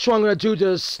 watch what I'm going to do to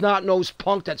this snot-nosed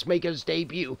punk that's making his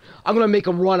debut. I'm going to make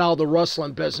him run out of the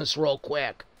wrestling business real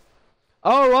quick.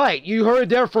 All right. You heard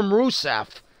there from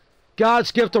Rusev.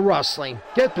 God's gift to wrestling.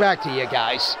 Get back to you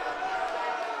guys.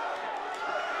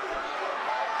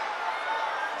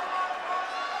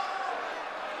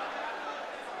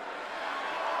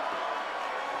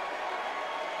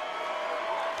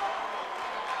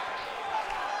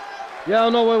 Yeah,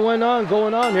 I don't know what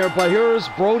going on here, but here's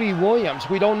Brody Williams.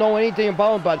 We don't know anything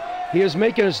about him, but he is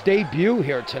making his debut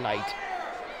here tonight.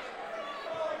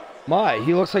 My,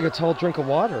 he looks like a tall drink of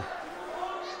water.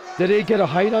 Did they get a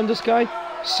height on this guy?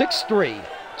 6'3",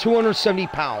 270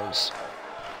 pounds.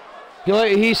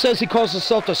 He says he calls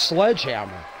himself the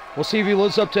Sledgehammer. We'll see if he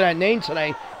lives up to that name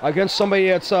tonight against somebody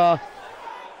that's the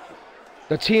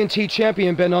TNT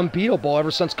champion, been unbeatable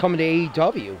ever since coming to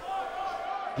AEW.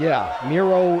 Yeah,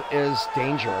 Miro is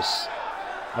dangerous.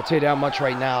 I'll tell you that much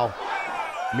right now.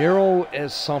 Miro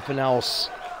is something else.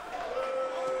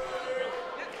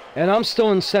 And I'm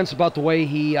still incensed about the way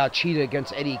he cheated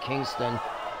against Eddie Kingston.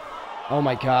 Oh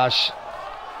my gosh.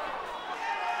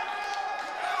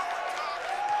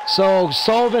 So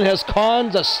Sullivan has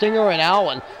conned the Stinger and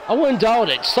Allen. I wouldn't doubt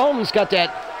it. Sullivan's got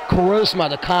that charisma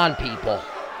to con people.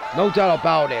 No doubt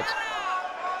about it.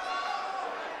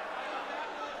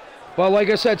 But like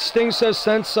I said, Sting says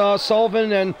since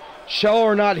Sullivan and Shell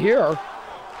are not here,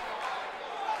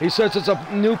 He says it's a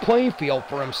new playing field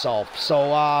for himself.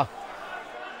 So,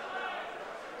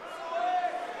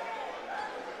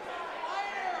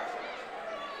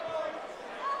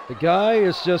 the guy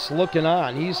is just looking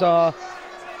on. He's, and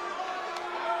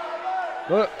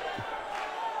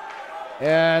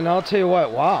I'll tell you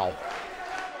what, wow.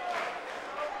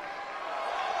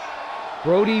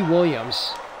 Brody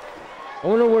Williams. I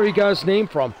wonder where he got his name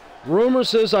from.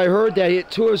 Rumors is I heard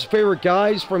that two of his favorite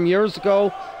guys from years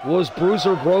ago was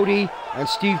Bruiser Brody and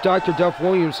Steve Dr. Duff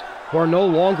Williams, who are no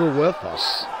longer with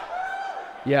us.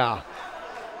 Yeah.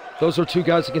 Those are two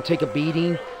guys that can take a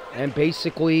beating and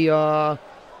basically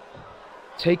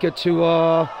take it to,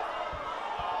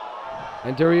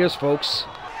 and there he is, folks.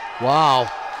 Wow.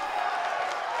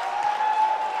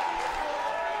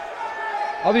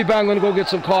 I'll be back. I'm going to go get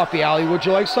some coffee, Allie. Would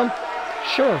you like some?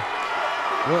 Sure.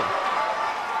 What?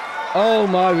 Oh,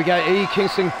 my. We got Eddie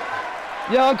Kingston.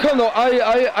 Yeah,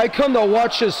 I come to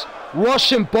watch this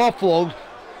Russian Buffalo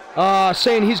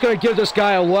saying he's going to give this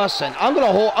guy a lesson. I'm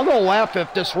going to laugh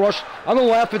if this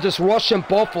Russian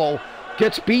Buffalo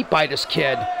gets beat by this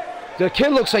kid. The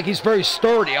kid looks like he's very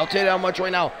sturdy. I'll tell you that much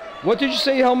right now. What did you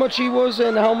say how much he was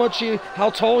and how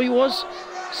tall he was?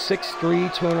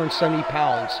 6'3", 270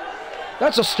 pounds.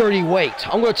 That's a sturdy weight.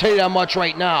 I'm going to tell you that much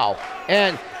right now.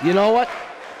 And you know what?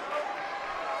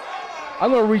 I'm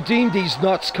going to redeem these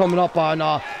nuts coming up on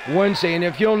Wednesday. And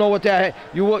if you don't know what that,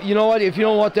 you know what? If you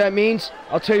don't know what that means,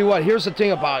 I'll tell you what. Here's the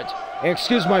thing about it. And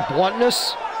excuse my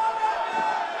bluntness.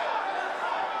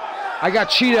 I got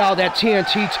cheated out of that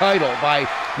TNT title by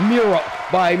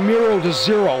Miro to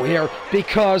Zero here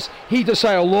because he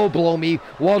decided to low blow me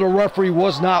while the referee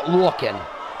was not looking.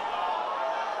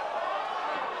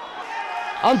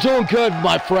 I'm doing good,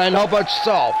 my friend. How about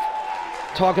yourself?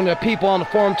 Talking to people on the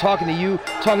forum, talking to you,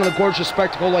 talking to gorgeous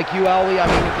spectacle like you, Allie. I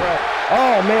mean,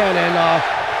 oh man, and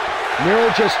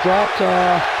Miro just dropped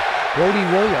Brody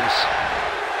Williams.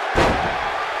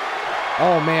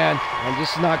 Oh man, and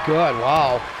this is not good.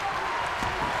 Wow.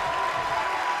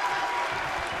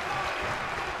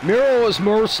 Miro is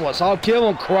merciless. I'll give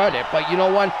him credit, but you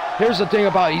know what? Here's the thing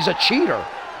about it. He's a cheater.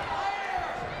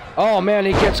 Oh man,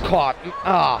 he gets caught.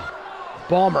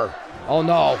 Bummer. Oh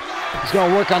no. He's going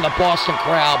to work on the Boston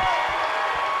Crab.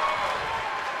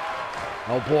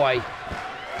 Oh boy.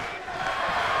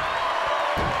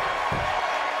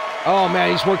 Oh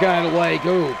man, he's working on the leg.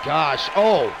 Oh gosh.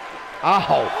 Oh.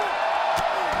 Ow.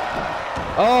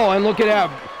 Oh, and look at that.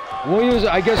 Williams,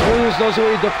 I guess Williams knows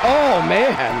what he did. Oh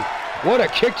man. What a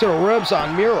kick to the ribs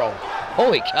on Miro.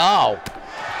 Holy cow.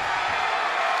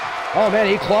 Oh man,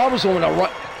 he clobbers him with a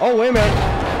right. Oh, wait a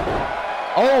minute.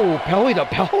 Oh, belly to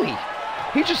belly.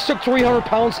 He just took 300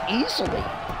 pounds easily.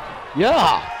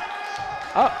 Yeah.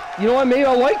 You know what? Maybe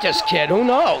I like this kid. Who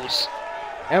knows?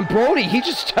 And Brody, he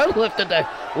just deadlifted the...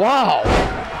 Wow.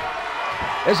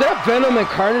 Is that venom and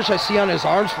carnage I see on his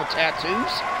arms for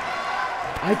tattoos?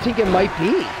 I think it might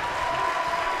be.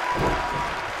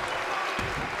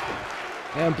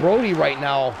 And Brody right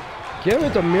now, give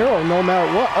it to Miro no matter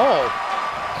what. Oh.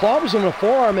 Clobbers him in the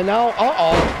forearm and now...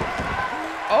 Uh-oh.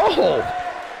 Oh.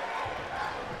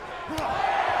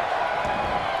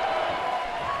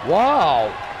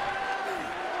 Wow.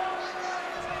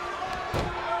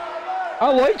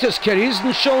 I like this kid. He's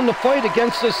been shown to fight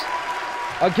against this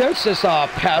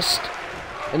pest.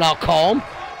 And I'll call him.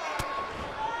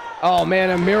 Oh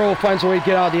man, and Miro finds a way to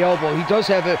get out of the elbow. He does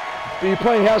have it. He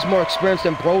probably has more experience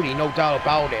than Brody, no doubt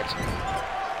about it.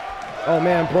 Oh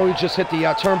man, Brody just hit the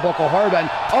turnbuckle hard and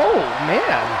oh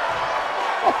man.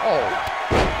 Oh.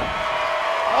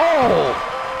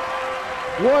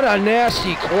 What a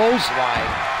nasty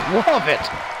clothesline. Love it.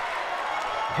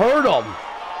 Hurt him.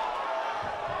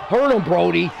 Hurt him,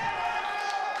 Brody.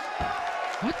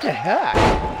 What the heck?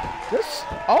 This,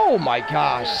 oh my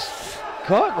gosh.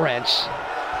 Gut wrench.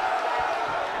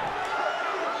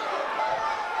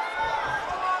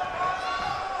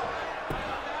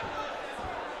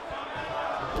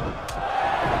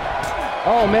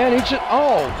 Oh man, he just,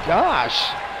 oh gosh.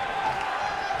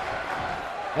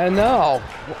 And now,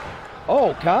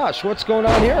 oh gosh, what's going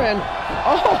on here? And,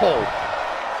 oh.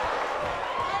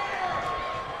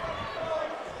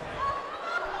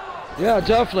 Yeah,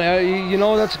 definitely. You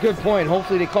know, that's a good point.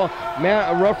 Hopefully they call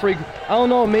a referee. I don't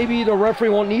know. Maybe the referee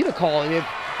won't need a call if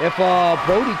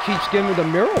Brody keeps giving the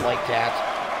Miro like that.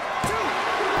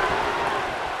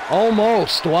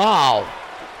 Almost. Wow.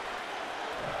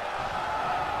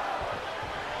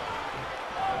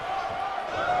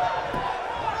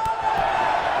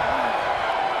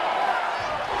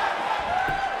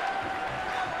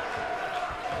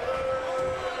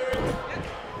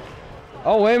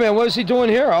 Oh, wait a minute. What is he doing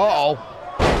here? Uh-oh.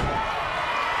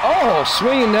 Oh,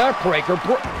 swinging neck breaker.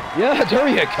 Yeah, there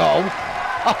you go.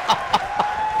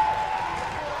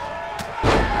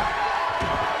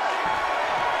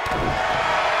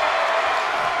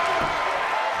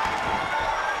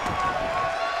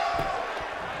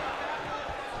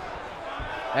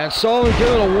 And Sullivan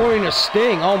giving a warning to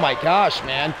Sting. Oh my gosh,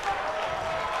 man.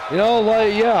 You know,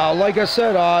 like I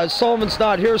said, Sullivan's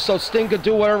not here, so Sting could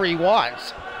do whatever he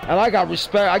wants. And I got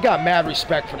mad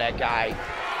respect for that guy.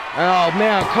 Oh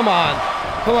man, come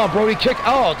on, Brody, kick.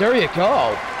 Oh, there you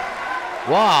go.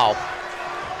 Wow.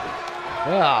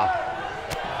 Yeah.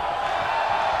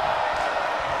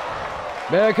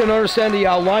 Man, I can understand the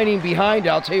lining behind it.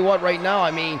 I'll tell you what, right now,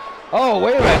 I mean, oh,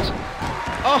 wait a minute.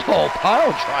 Oh,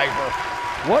 pile driver.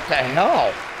 What the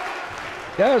hell?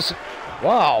 Yes.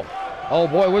 Wow. Oh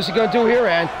boy, what's he gonna do here,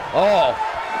 Ann? Oh.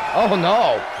 Oh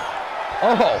no.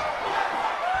 Oh.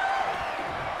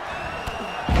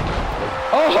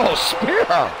 Oh, spear.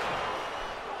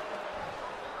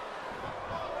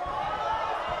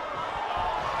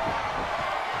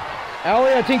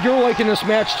 Allie, I think you're liking this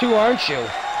match too, aren't you?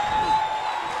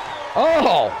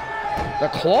 Oh, the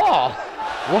claw.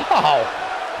 Wow.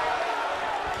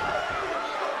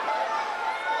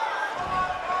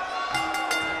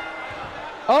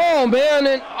 Oh, man,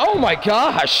 and oh my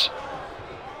gosh.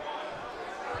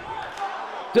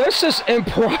 This is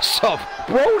impressive.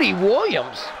 Brody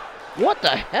Williams. What the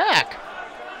heck?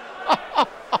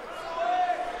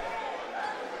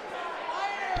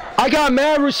 I got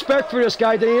mad respect for this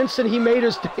guy the instant he made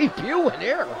his debut in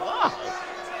here. Wow.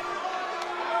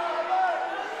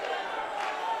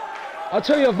 I'll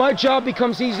tell you, if my job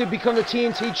becomes easy to become the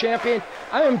TNT champion,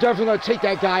 I am definitely going to take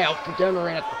that guy out for dinner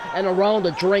and a round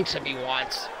of drinks if he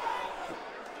wants.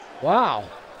 Wow.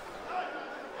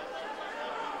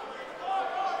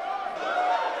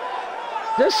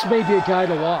 This may be a guy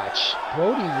to watch.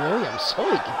 Brody Williams.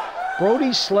 Holy,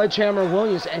 Brody Sledgehammer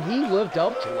Williams, and he lived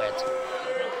up to it.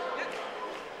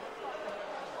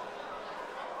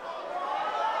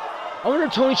 I wonder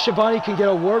if Tony Schiavone can get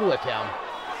a word with him.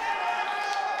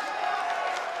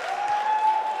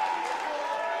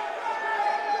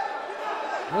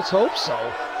 Let's hope so.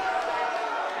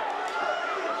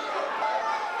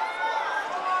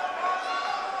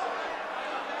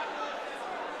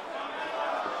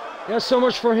 Yeah, so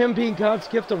much for him being God's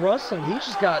gift of wrestling. He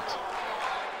just got,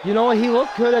 you know, he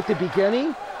looked good at the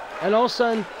beginning, and all of a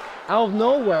sudden, out of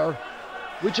nowhere,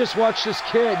 we just watched this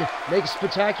kid make a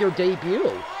spectacular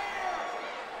debut.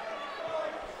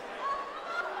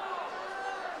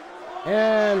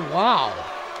 And wow,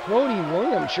 Brody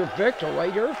Williams, your victor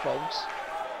right here, folks.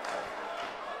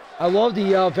 I love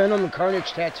the Venom and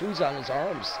Carnage tattoos on his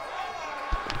arms.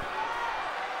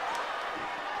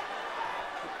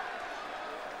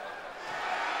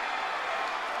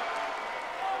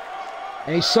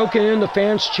 And he's soaking in the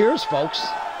fans' cheers, folks.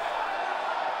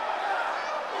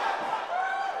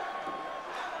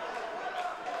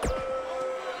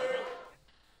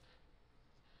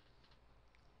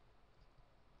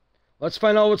 Let's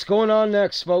find out what's going on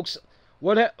next, folks.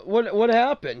 What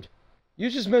happened? You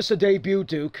just missed a debut,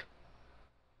 Duke.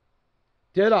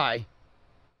 Did I?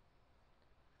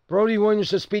 Brody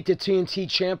Williams just beat the TNT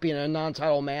champion in a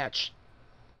non-title match.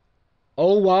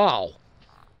 Oh, wow.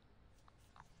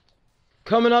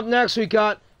 Coming up next, we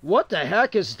got... What the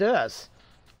heck is this?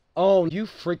 Oh, you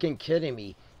freaking kidding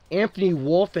me. Anthony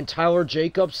Wolf and Tyler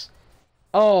Jacobs?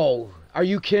 Oh, are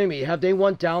you kidding me? Have they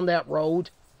went down that road?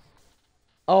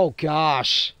 Oh,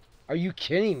 gosh. Are you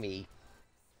kidding me?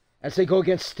 As they go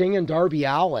against Sting and Darby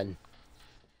Allin.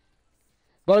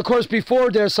 But, of course, before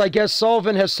this, I guess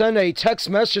Sullivan has sent a text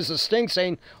message to Sting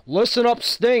saying, listen up,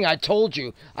 Sting, I told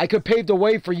you. I could pave the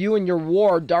way for you and your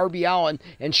ward, Darby Allin,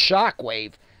 and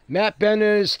Shockwave. Matt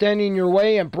Bennett is standing in your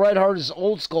way, and Bret Hart is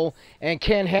old school and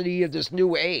can't handle any of this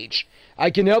new age.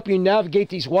 I can help you navigate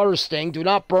these waters, Sting. Do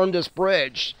not burn this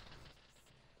bridge.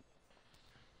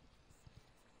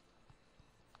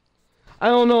 I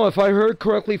don't know if I heard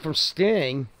correctly from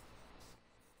Sting.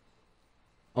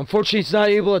 Unfortunately, he's not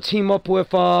able to team up with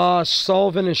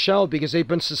Sullivan and Shell because they've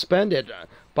been suspended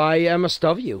by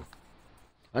MSW.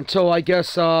 Until, I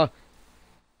guess,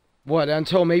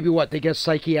 until maybe they get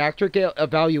psychiatric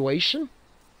evaluation?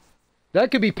 That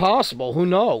could be possible, who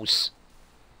knows?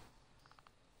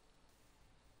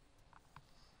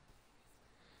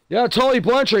 Yeah, Tully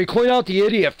Blanchard, he cleaned out the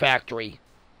idiot factory.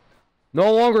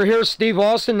 No longer here's Steve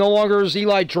Austin, no longer is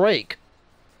Eli Drake.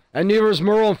 And neither is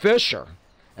Merlin Fisher.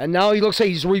 And now he looks like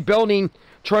he's rebuilding,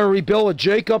 trying to rebuild with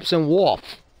Jacobs and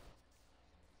Wolf.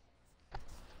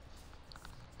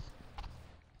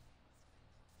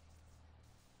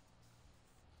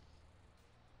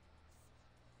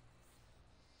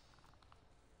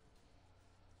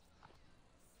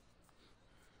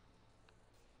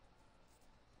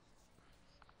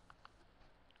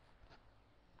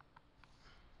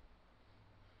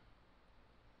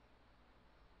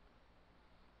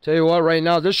 Tell you what, right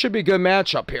now, this should be a good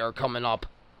matchup here coming up.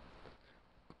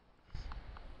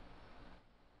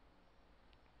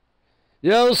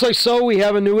 Yeah, looks like so. We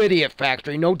have a new Idiot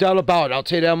Factory, no doubt about it. I'll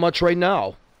tell you that much right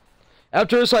now.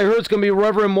 After this, I heard it's going to be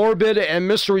Reverend Morbid and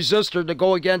Mr. Resistor to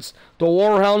go against the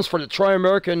Warhounds for the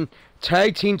Tri-American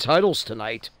Tag Team titles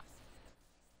tonight.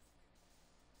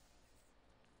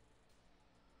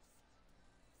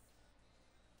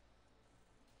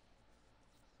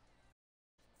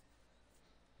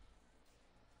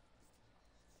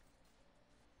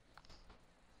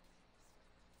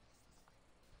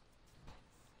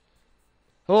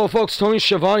 Hello, folks. Tony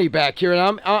Schiavone back here,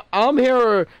 and I'm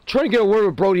here trying to get a word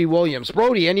with Brody Williams.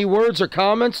 Brody, any words or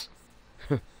comments?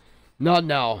 Not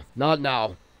now. Not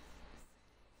now.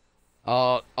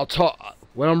 I'll talk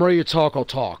when I'm ready to talk. I'll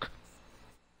talk.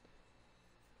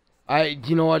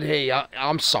 You know what? Hey,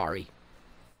 I'm sorry.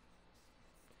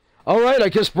 All right, I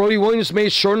guess Brody Williams made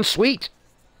it short and sweet.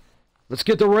 Let's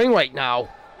get the ring right now.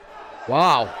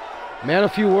 Wow, man, a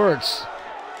few words.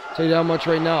 I'll tell you that much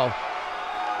right now.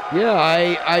 Yeah,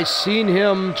 I seen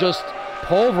him just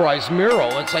pulverize Miro.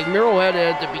 It's like Miro had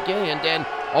it at the beginning, and then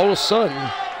all of a sudden,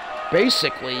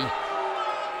 basically,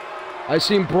 I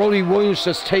seen Brody Williams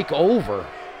just take over.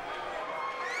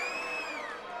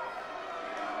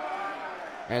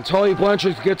 And Tully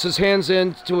Blanchard gets his hands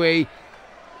into a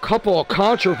couple of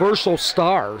controversial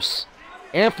stars,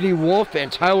 Anthony Wolf and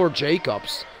Tyler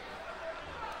Jacobs.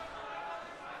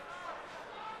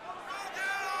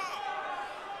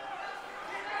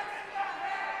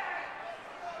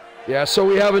 Yeah, so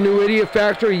we have a new Idiot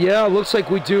Factory. Yeah, looks like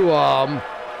we do.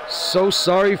 So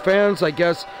sorry, fans. I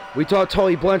guess we thought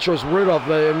Tully Blanchard was rid of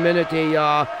the minute they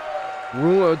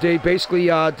basically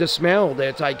dismantled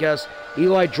it. I guess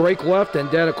Eli Drake left,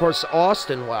 and then, of course,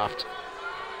 Austin left.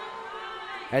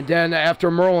 And then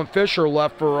after Merlin Fisher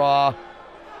left for,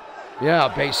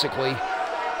 yeah, basically.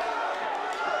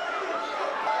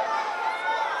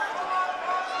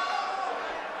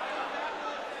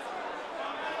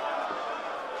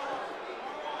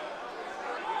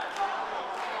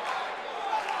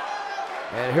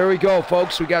 And here we go,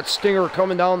 folks. We got Stinger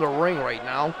coming down the ring right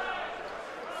now.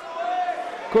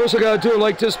 Of course, I got to do it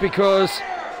like this because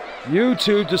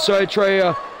YouTube decided to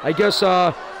try, I guess,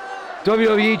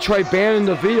 WWE tried banning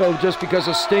the video just because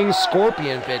of Sting's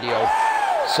Scorpion video.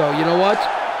 So, you know what?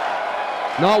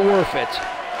 Not worth it.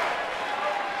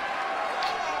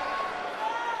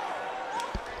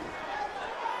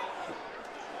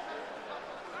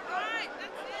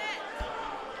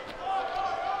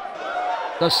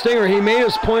 The Stinger, he made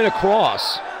his point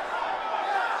across.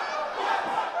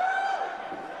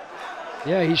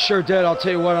 Yeah, he sure did. I'll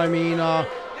tell you what, I mean, I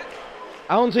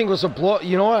don't think it was a blow.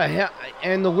 You know what?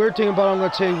 And the weird thing about it, I'm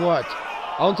going to tell you what.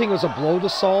 I don't think it was a blow to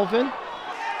Sullivan.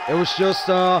 It was just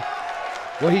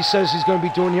what he says he's going to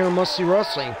be doing here in Must See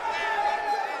Wrestling.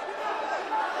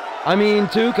 I mean,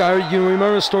 Duke, you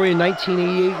remember the story in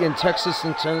 1988 in Texas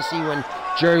and Tennessee when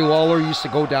Jerry Lawler used to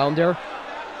go down there?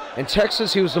 In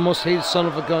Texas, he was the most hated son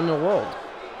of a gun in the world.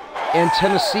 In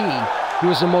Tennessee, he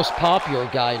was the most popular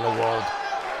guy in the world.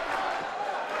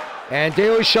 And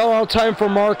daily shout-out time for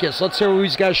Marcus. Let's hear who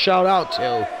he's got to shout out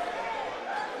to.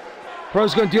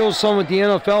 Probably going to deal with some with the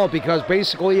NFL because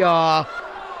basically,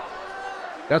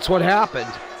 that's what happened.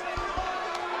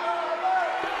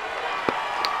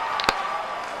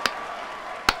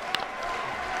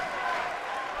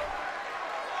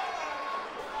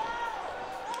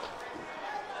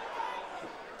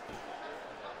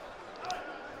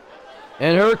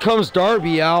 And here comes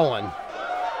Darby Allin.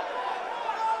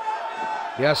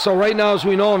 Yeah, so right now, as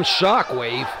we know him,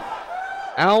 Shockwave.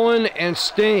 Allin and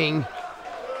Sting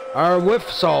are with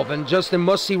Sullivan. Just in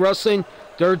Must See Wrestling,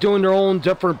 they're doing their own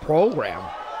different program.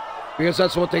 Because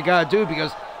that's what they got to do.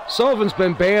 Because Sullivan's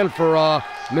been banned for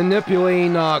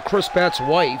manipulating Chris Batt's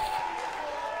wife.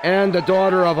 And the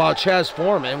daughter of Chaz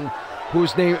Foreman, who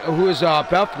is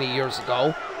Bethany years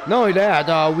ago. Not only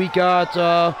that, we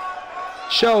got...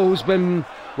 Show, who's been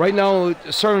right now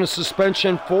serving a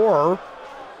suspension for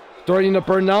threatening to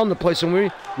burn down the place, and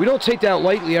we don't take that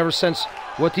lightly ever since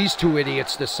what these two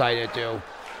idiots decided to do.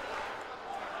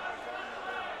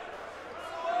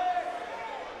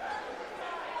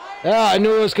 Yeah, I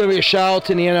knew it was going to be a shout out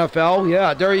to the NFL.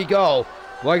 Yeah, there you go.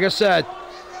 Like I said,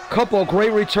 a couple of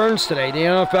great returns today, the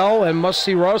NFL and Must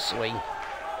See Wrestling.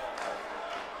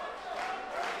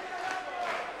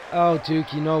 Oh,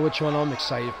 Duke, you know which one I'm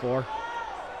excited for.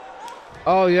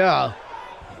 Oh, yeah.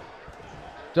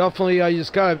 Definitely,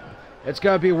 it's got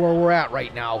to be where we're at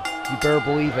right now. You better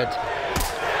believe it.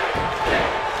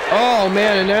 Oh,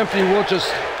 man, and Anthony Wolf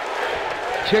just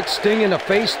kicked Sting in the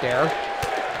face there.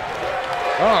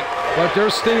 Oh, But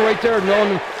there's Sting right there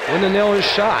knowing when to nail his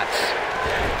shots.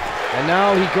 And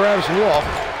now he grabs Wolf,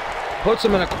 puts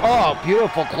him in a... Oh,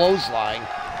 beautiful clothesline.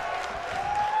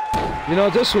 You know,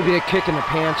 this would be a kick in the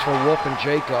pants for Wolf and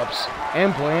Jacobs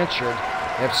and Blanchard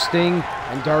if Sting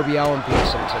and Darby Allin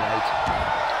beats them tonight.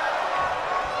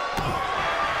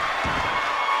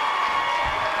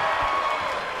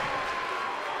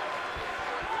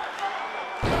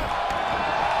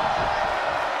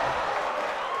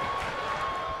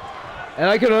 And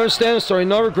I can understand the story.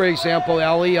 Another great example,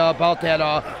 Ali, about that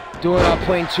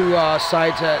playing two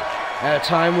sides at a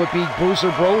time would be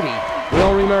Bruiser Brody. We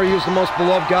all remember he was the most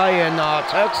beloved guy in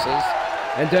Texas.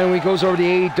 And then when he goes over to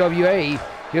the AWA,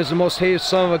 he was the most hated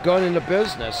son of a gun in the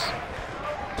business.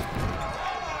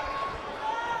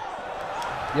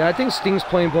 Yeah, I think Sting's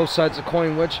playing both sides of the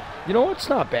coin, which, you know, it's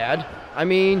not bad. I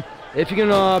mean, if you can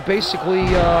basically,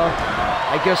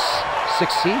 I guess,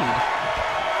 succeed.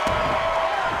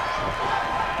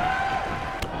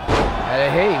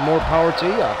 Hey, more power to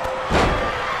you.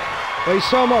 But he's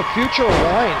talking about future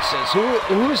alliances.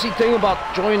 Who is he thinking about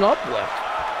joining up with?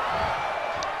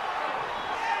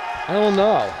 I don't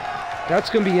know. That's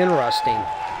going to be interesting.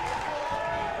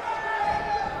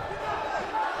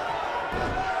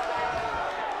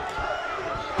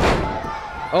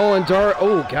 Oh, and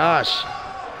oh, gosh.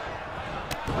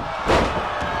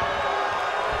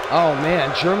 Oh,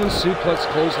 man. German suplex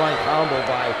clothesline combo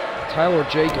by Tyler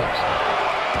Jacobs.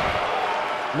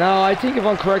 Now, I think if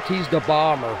I'm correct, he's the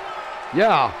bomber.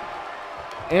 Yeah.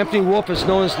 Anthony Wolf is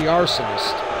known as the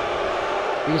arsonist.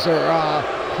 These are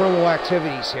criminal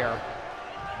activities here.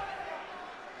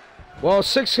 Well,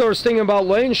 Six Killer's thinking about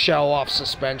letting Shell off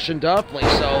suspension, definitely,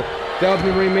 so that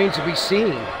will remain to be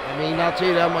seen. I mean, I'll tell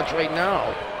you that much right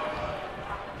now.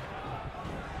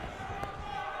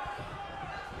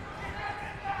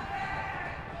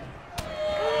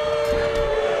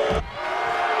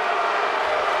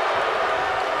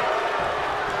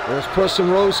 There's Preston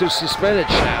Rose, who's suspended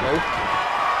Shadow.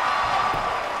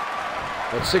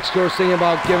 But Six Killer's thinking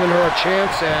about giving her a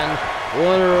chance and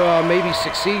letting her maybe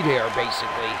succeed here,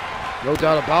 basically. No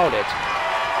doubt about it.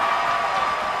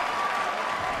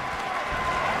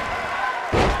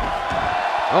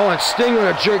 Oh, and Sting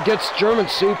gets German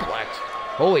suplex.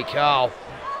 Holy cow.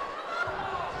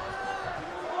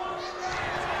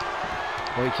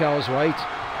 Holy cow is right.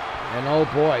 And oh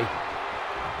boy.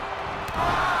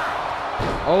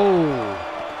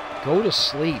 Oh, go to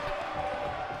sleep.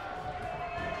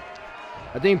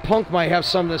 I think Punk might have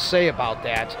something to say about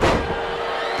that.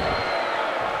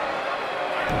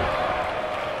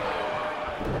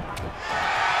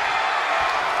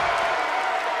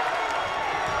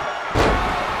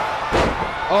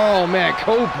 Oh man,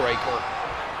 code breaker.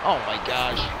 Oh my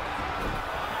gosh.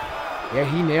 Yeah,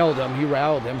 he nailed him. He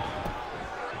routed him.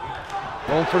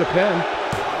 Going for the pin.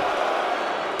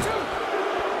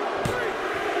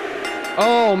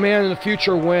 Oh man, the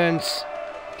future wins.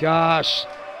 Gosh.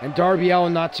 And Darby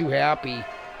Allin not too happy.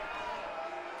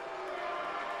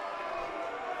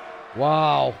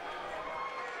 Wow.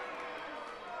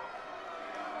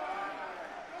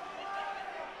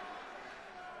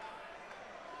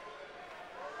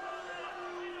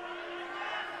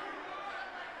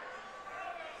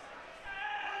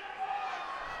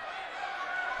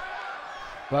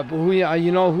 But who,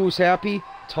 you know who's happy?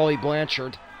 Tully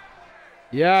Blanchard.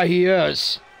 Yeah, he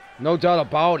is. No doubt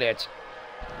about it.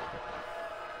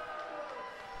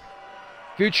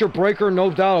 Future Breaker,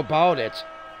 no doubt about it.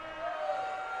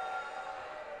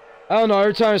 I don't know,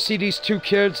 every time I see these two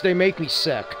kids, they make me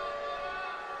sick.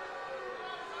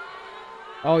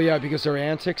 Oh yeah, because their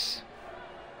antics?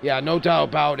 Yeah, no doubt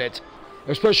about it.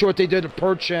 Especially what they did to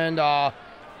Perch and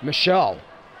Michelle.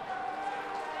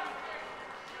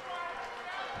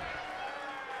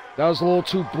 That was a little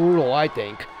too brutal, I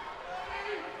think.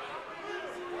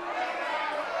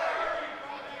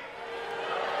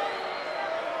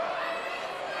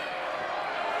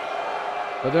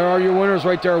 But there are your winners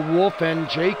right there, Wolf and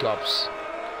Jacobs.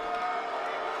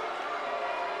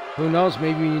 Who knows,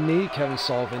 maybe you need Kevin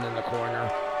Sullivan in the corner.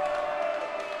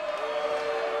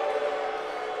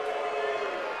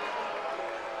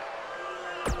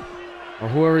 Or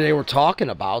whoever they were talking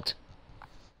about.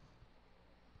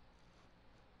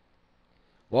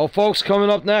 Well, folks, coming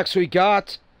up next, we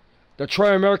got the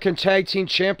Tri-American Tag Team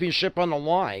Championship on the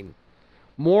line.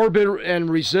 Morbid and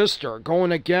Resistor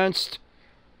going against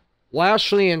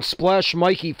Lashley and Splash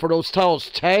Mikey for those titles.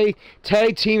 Tag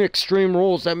Team Extreme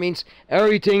Rules. That means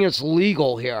everything is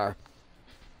legal here.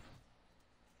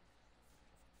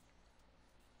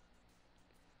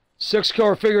 Six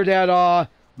Killer figured that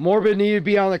Morbid needed to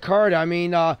be on the card. I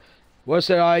mean, What's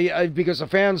that? Because the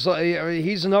fans,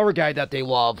 he's another guy that they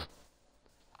love.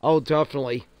 Oh,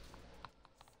 definitely.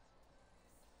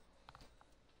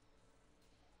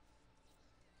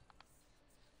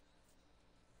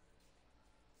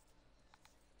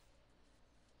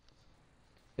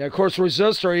 Yeah, of course,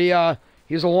 Resistor,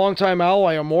 he's a longtime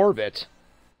ally of Morbid.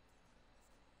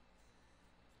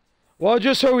 Well,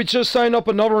 just so we just signed up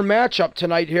another matchup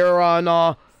tonight here on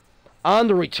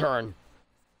The Return.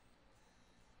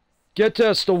 Get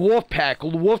this, the Wolfpack,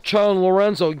 Wolfchild and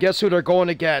Lorenzo, guess who they're going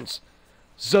against?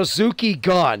 Suzuki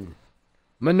Gun,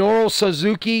 Minoru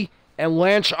Suzuki, and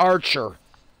Lance Archer.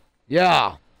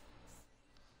 Yeah.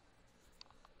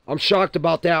 I'm shocked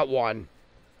about that one.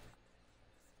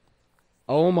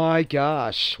 Oh my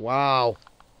gosh, wow.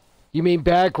 You mean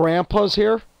Bad Grandpa's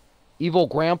here? Evil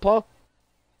Grandpa?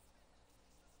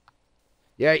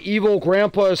 Yeah, Evil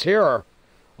Grandpa is here.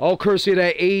 All courtesy of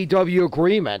that AEW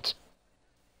agreement.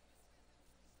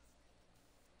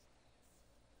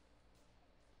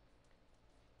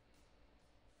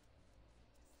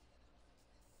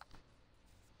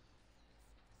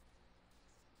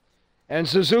 And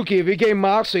Suzuki, if he gave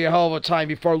Moxley a hell of a time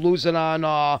before losing on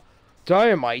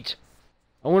Dynamite,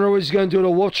 I wonder what he's going to do to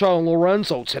Wolfchild and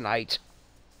Lorenzo tonight.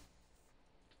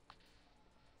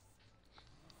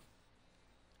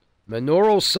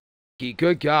 Minoru Suzuki,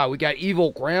 good God, we got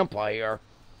Evil Grandpa here.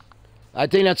 I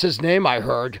think that's his name, I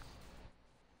heard.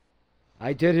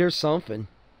 I did hear something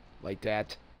like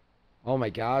that. Oh my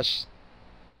gosh.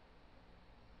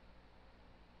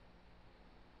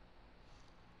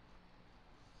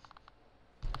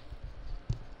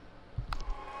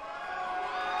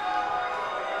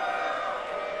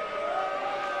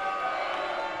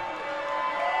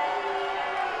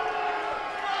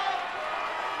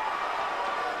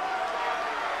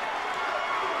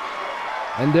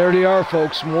 And there they are,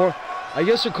 folks. More, I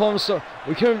guess they're calling so.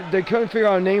 They couldn't figure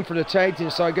out a name for the tag team,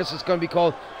 so I guess it's going to be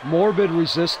called Morbid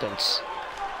Resistance.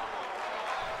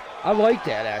 I like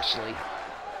that, actually.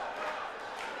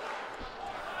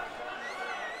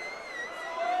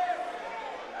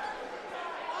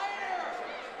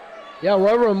 Yeah,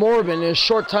 Reverend Morbid in a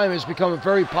short time has become a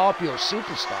very popular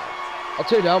superstar. I'll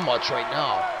tell you that much right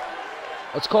now.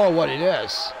 Let's call it what it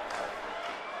is.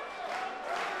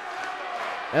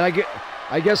 And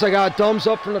I guess I got a thumbs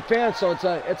up from the fans, so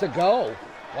it's a go.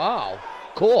 Wow,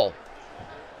 cool.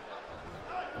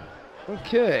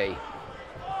 Okay.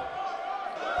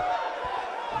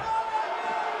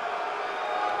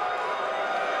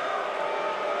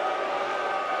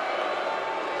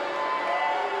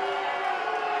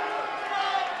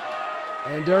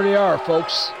 And there they are,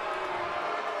 folks.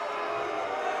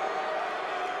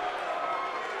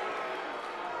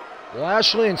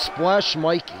 Lashley and Splash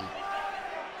Mikey.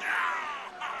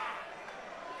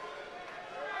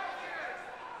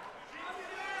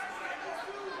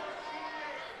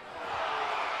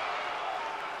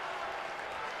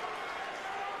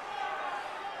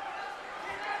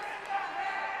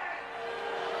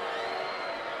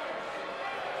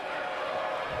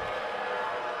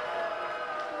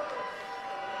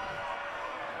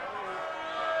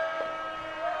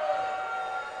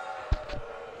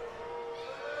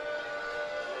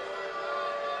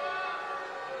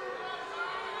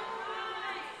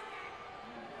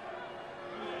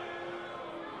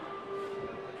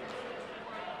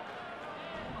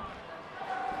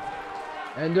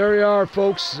 And there you are,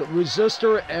 folks.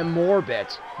 Resistor and Morbid.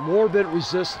 Morbid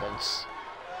Resistance.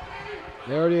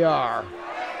 There they are.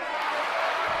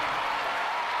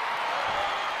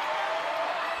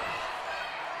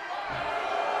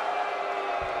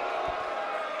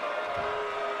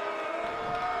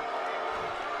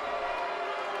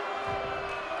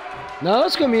 Now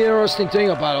that's going to be an interesting thing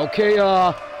about it, okay?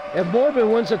 If Morbid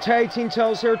wins the tag team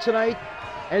titles here tonight,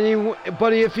 and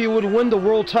but if he would win the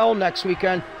world title next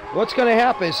weekend, what's going to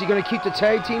happen? Is he going to keep the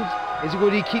tag team?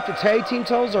 Would he keep the tag team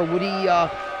titles, or would he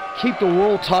keep the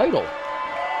world title?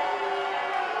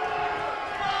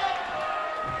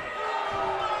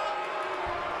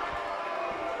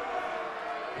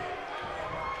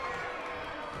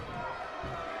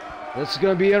 This is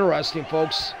going to be interesting,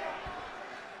 folks.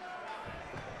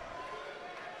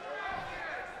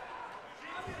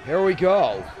 Here we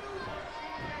go.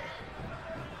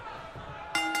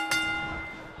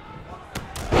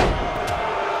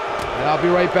 And I'll be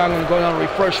right back. I'm going to go down to the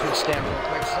refreshment stand real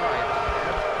quick. Sorry.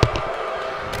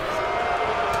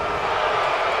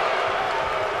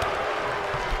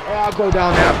 I'll go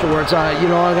down afterwards. You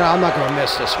know, I'm not going to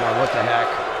miss this one. What the heck?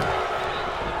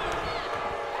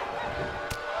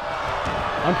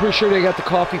 I'm pretty sure they got the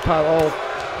coffee pot all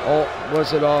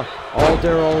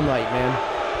there all night, man.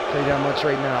 I'll tell you that much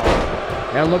right now.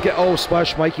 And look at, oh,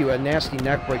 Splash Mikey with a nasty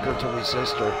neck breaker to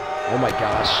Resistor. Oh my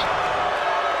gosh.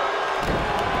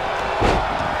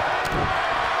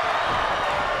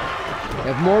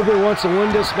 If Morbid wants to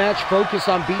win this match, focus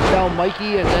on beating down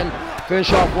Mikey and then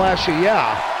finish off Lashley.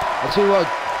 Yeah. I'll tell you what,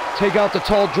 take out the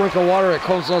tall drink of water that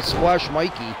comes on Splash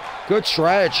Mikey. Good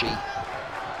strategy.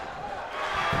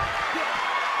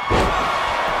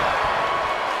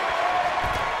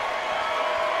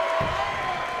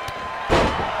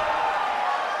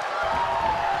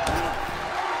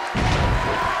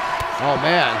 Oh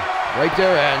man, right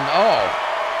there, and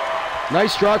oh,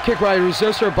 nice drop kick by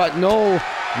Resistor, but no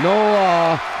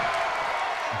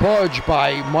budge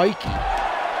by Mikey.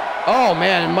 Oh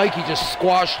man, and Mikey just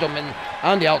squashed him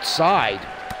on the outside.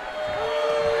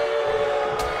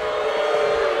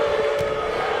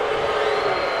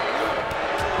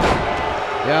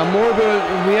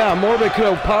 Morbid could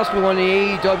have possibly won the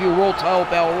AEW World Title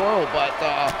Battle Royal, but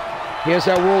he has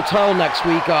that World Title next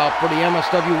week for the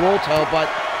MSW World Title, but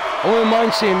I wouldn't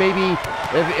mind seeing maybe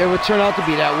if it would turn out to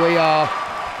be that way,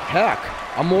 heck,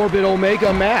 a Morbid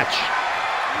Omega match.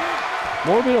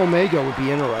 Morbid Omega would be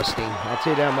interesting. I'll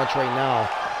tell you that much right now.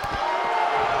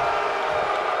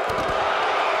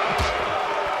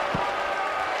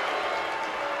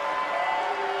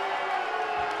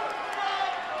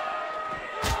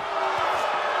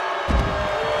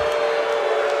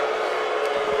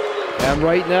 And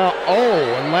right now, oh,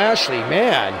 and Lashley,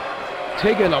 man,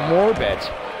 taking a Morbid.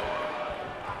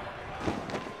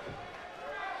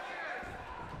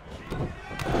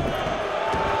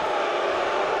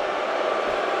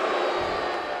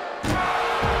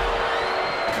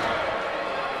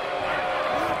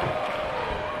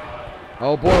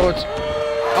 Oh boy, what's...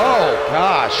 Oh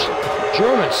gosh,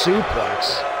 German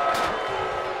suplex.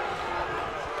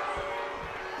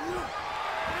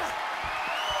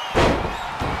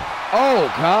 Oh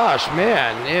gosh,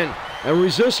 man, and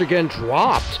Resistor getting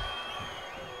dropped.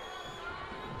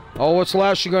 Oh, what's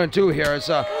Lashley gonna do here? Is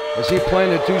he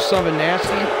planning to do something nasty?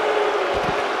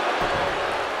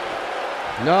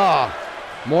 No.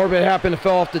 Morbid happened to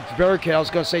fell off the barricade. I was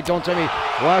gonna say, don't tell me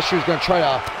Lashley's gonna try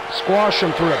to squash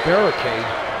him through a barricade.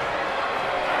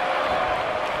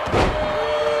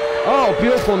 Oh,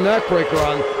 beautiful neck breaker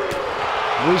on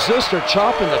Resistor,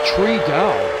 chopping the tree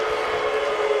down.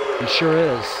 He sure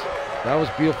is. That was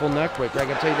beautiful neck breaker, I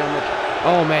can tell you that much.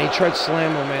 Oh man, he tried to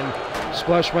slam him and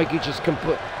Splash Mikey just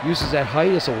uses that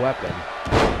height as a weapon.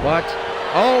 What?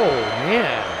 Oh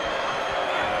man.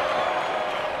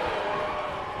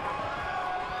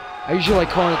 I usually like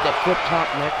calling it the flip top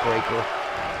neck breaker.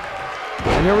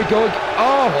 And here we go.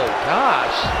 Oh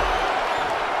gosh.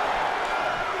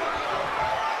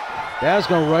 That's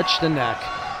gonna wrench the neck.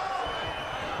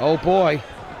 Oh boy.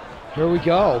 Here we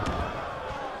go.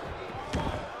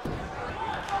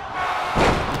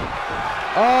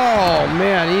 Oh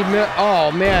man,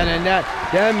 oh man, and that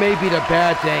may be the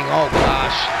bad thing. Oh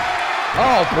gosh.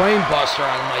 Oh, brainbuster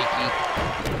on Mikey.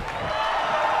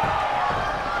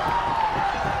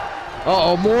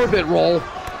 Uh-oh, Morbid roll.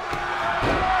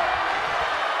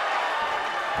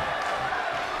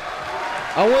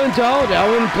 I wouldn't doubt it. I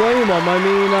wouldn't blame him. I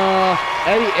mean,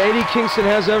 Eddie Kingston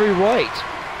has every right.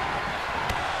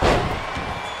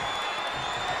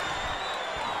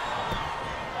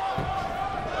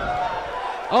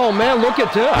 Oh man, look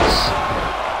at this.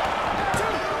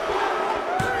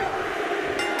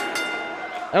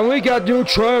 And we got new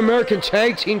Tri-American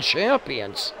Tag Team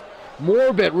Champions.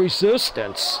 Morbid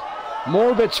Resistance.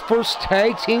 Morbid's first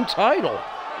tag team title.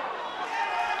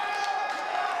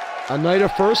 A night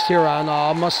of first here on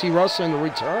Must See Wrestling The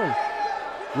Return.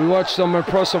 We watched some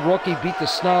impressive rookie beat the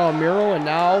snot of Miro, and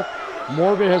now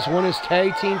Morbid has won his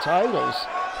tag team titles.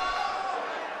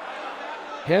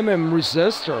 Him and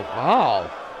Resistor. Wow.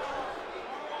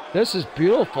 This is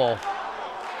beautiful.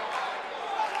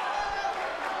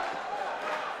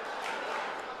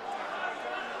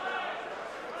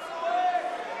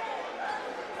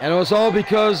 And it was all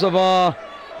because of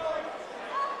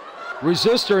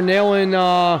Resistor nailing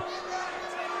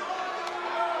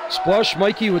Splash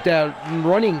Mikey with that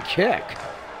running kick.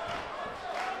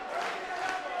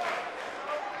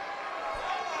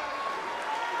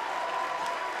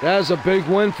 That is a big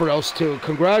win for those two.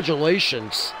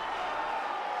 Congratulations.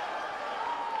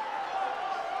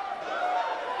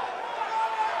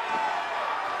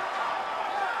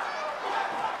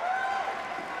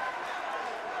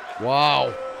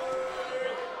 Wow.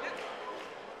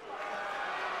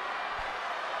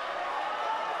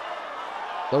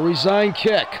 The resign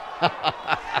kick.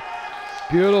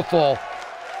 Beautiful.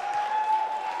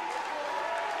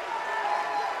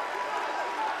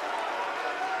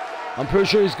 I'm pretty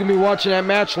sure he's going to be watching that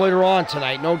match later on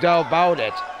tonight, no doubt about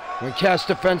it. When Cass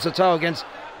defends the title against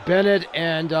Bennett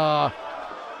and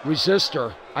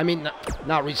Resistor. I mean,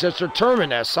 not Resistor,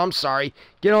 Terminus. I'm sorry.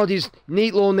 Get all these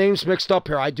neat little names mixed up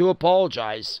here. I do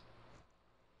apologize.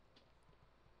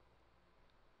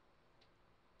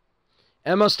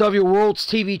 MSW World's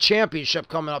TV Championship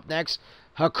coming up next.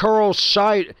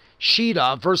 Hikaru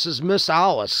Shida versus Miss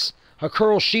Alice.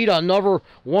 Hikaru Shida, another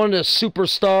one of the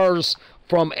superstars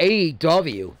from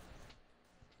AEW.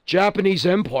 Japanese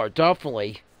import,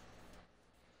 definitely.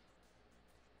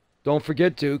 Don't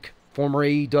forget, Duke, former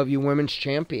AEW Women's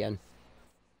Champion.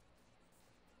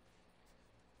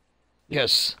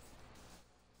 Yes.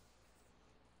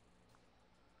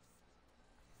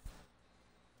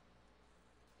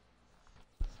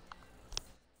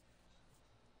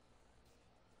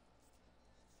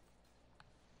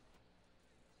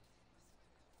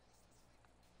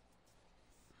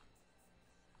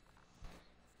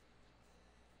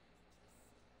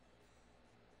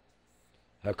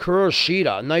 Hikaru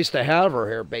Shida, nice to have her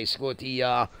here, basically,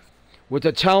 with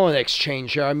the talent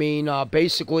exchange here. I mean,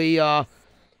 basically,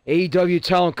 AEW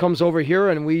talent comes over here,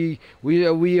 and we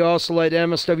also let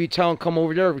MSW talent come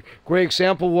over there. Great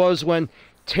example was when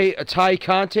Ty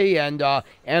Conte and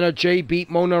Anna Jay beat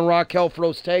Mona and Raquel for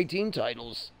those tag team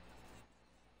titles.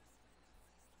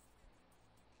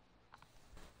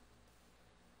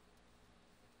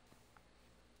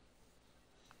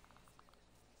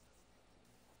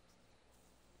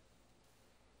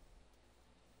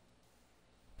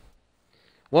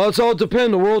 Well, it's all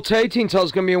depending. The World Tag Team title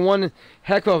is going to be in one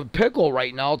heck of a pickle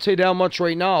right now. I'll tell you that much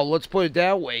right now. Let's put it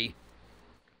that way.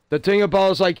 The thing about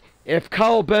it is, like, if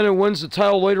Kyle Bennett wins the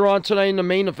title later on tonight in the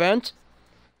main event,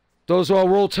 those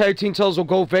World Tag Team titles will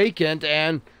go vacant,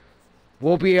 and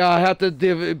we'll be have to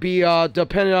be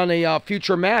dependent on a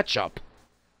future matchup.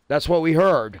 That's what we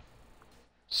heard.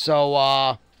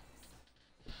 So,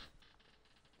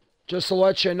 just to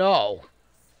let you know.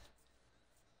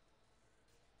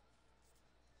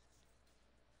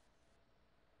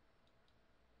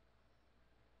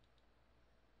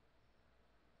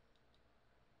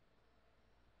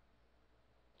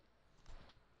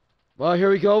 Well,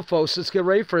 here we go, folks. Let's get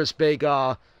ready for this big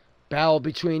battle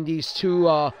between these two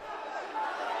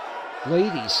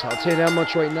ladies. I'll tell you that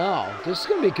much right now. This is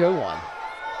going to be a good one.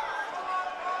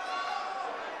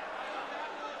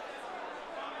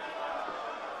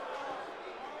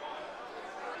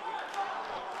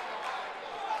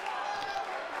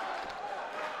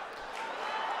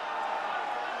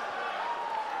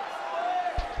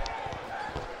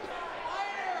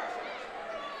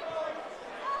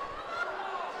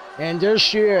 And there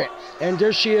she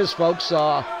is, folks.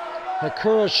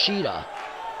 Hikaru Shida.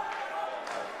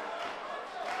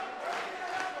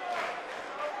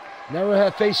 Never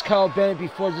have faced Kyle Bennett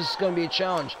before. This is going to be a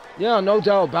challenge. Yeah, no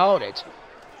doubt about it.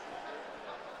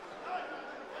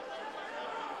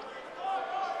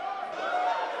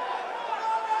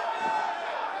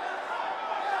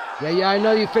 Yeah, I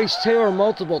know you faced Taylor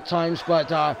multiple times, but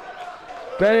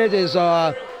Bennett is,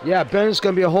 Bennett's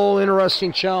going to be a whole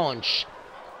interesting challenge.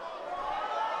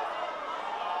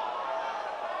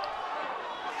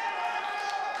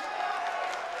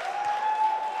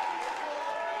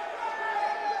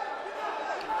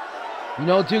 You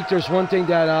know, Duke, there's one thing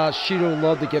that Shida would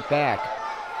love to get back.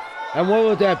 And what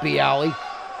would that be, Allie?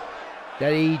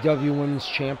 That AEW Women's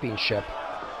Championship.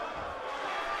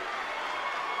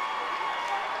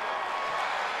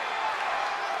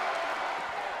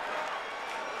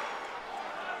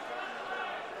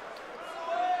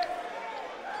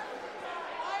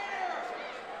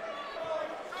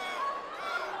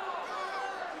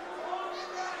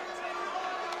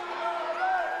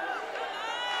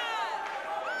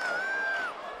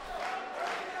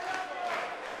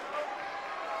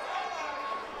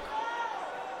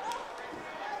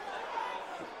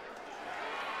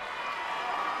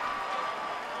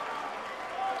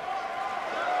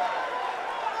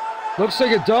 Looks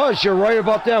like it does. You're right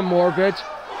about that, Morbid.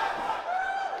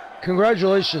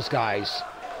 Congratulations, guys.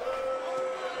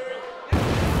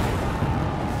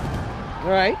 All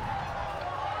right.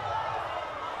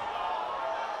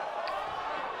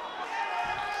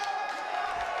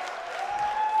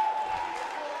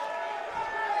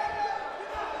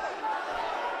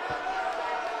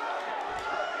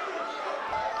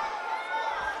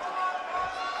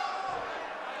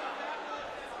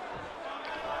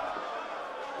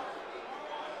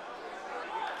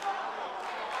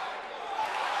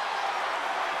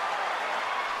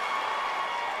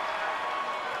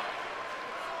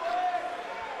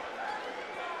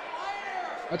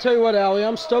 I'll tell you what, Allie,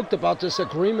 I'm stoked about this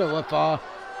agreement with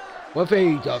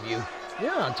AEW.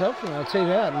 Yeah, definitely. I'll tell you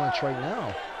that much right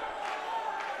now.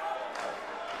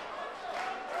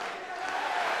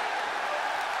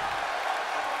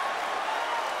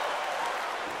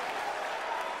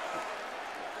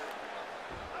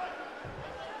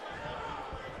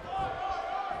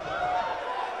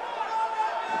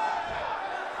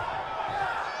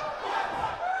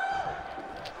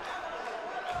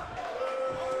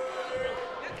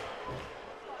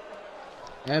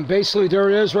 And basically, there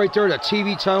it is right there, the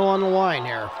TV title on the line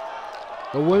here.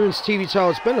 The women's TV title.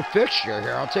 It's been a fixture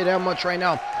here, I'll tell you that much right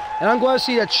now. And I'm glad to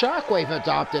see that Shockwave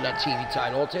adopted a TV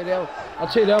title. I'll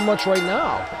tell you that much right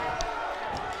now.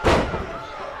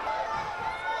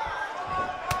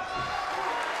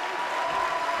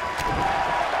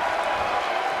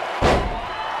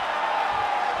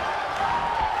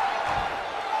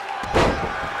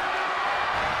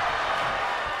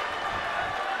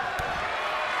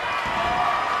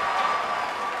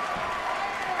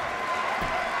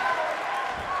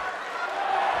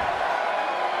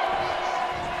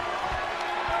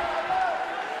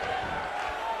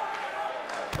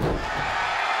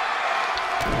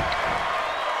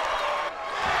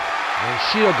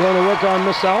 Sheeta going to work on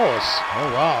Miss Alice.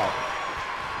 Oh, wow.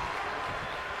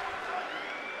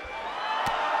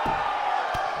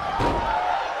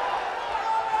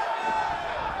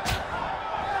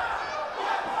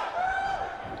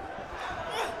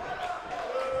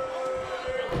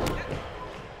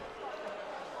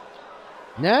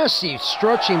 Nasty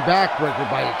stretching backbreaker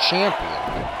by the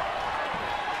champion.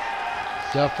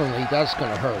 Definitely, that's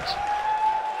going to hurt.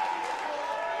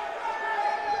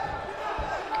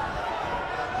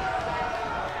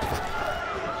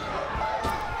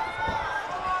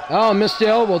 Oh, missed the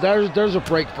elbow. There's a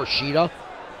break for Sheeta.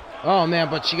 Oh, man,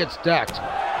 but she gets decked.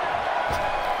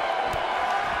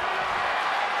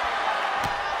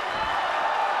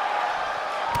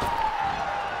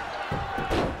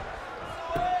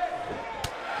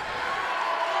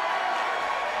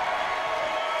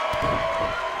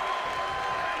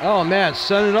 Oh, man,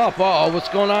 set it up. Uh-oh, what's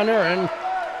going on there? And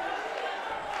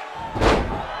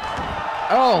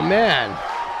oh, man.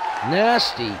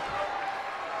 Nasty.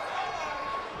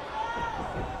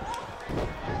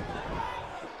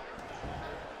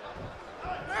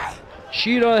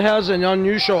 Sheeta has an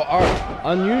unusual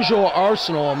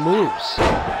arsenal of moves.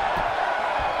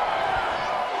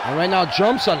 And right now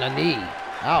jumps on the knee.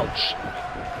 Ouch.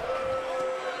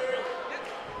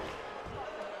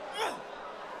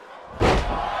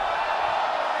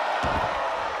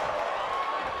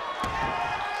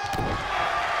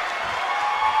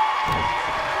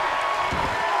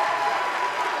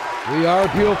 We are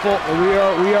beautiful.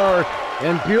 We are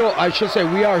in beautiful. I should say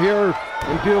we are here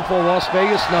in beautiful Las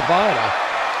Vegas, Nevada.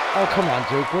 Oh, come on,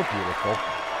 Duke. We're beautiful.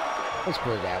 Let's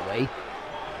put it that way.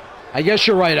 I guess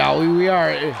you're right, Al. We are,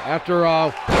 after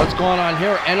what's going on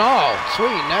here. And, oh,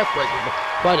 sweet neckbreaker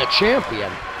by the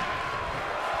champion.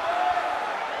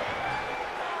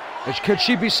 Could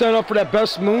she be set up for that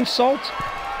best moonsault?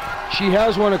 She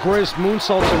has one of the greatest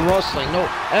moonsaults in wrestling. No,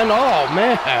 and, oh,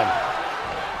 man.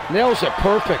 Nails it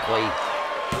perfectly.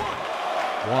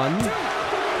 1,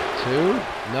 2,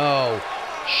 no.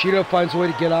 Sheeta finds a way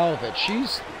to get out of it.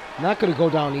 She's not going to go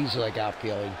down easily, I got a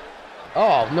feeling.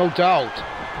 Oh, no doubt.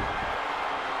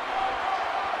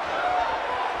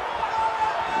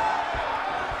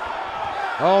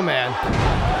 Oh, man.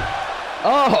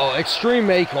 Oh, extreme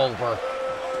makeover.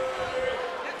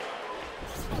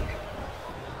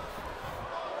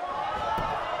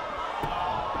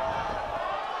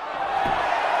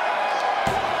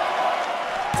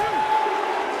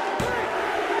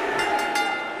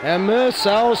 And Miss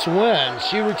Alice wins.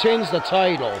 She retains the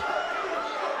title.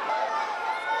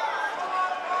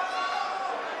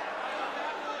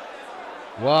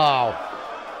 Wow.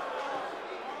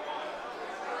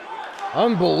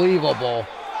 Unbelievable.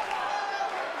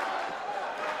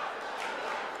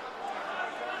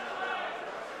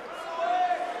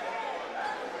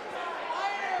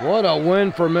 What a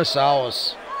win for Miss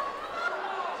Alice.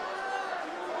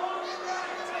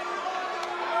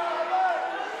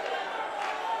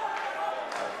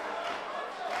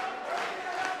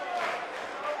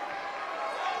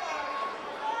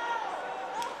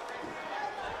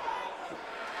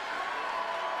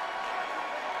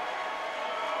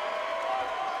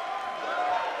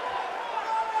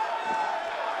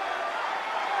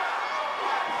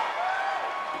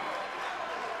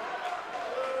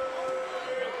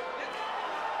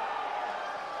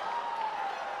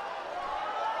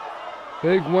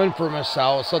 Big win for Miss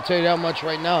Alice. I'll tell you that much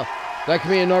right now. That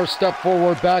can be another step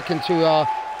forward back into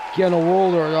getting a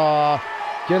world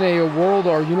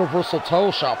or universal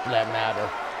title shot for that matter.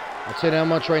 I'll tell you that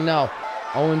much right now.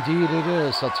 Oh, indeed it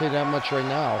is. I'll tell you that much right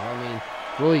now. I mean,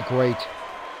 really great.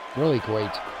 Really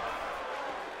great.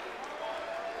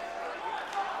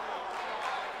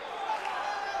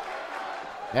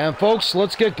 And folks,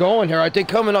 let's get going here. I think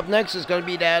coming up next is going to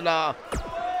be that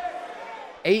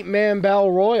 8-man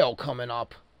Battle Royal coming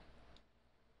up.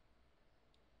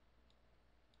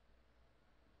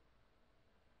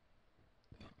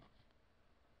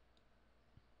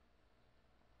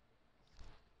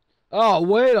 Oh,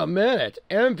 wait a minute.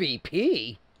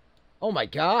 MVP? Oh my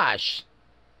gosh.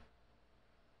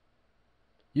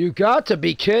 You got to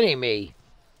be kidding me.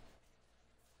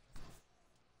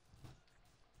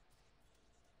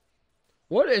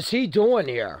 What is he doing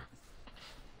here?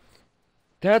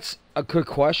 That's a good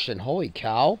question. Holy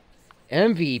cow.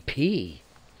 MVP.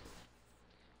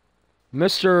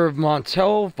 Mr.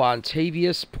 Montel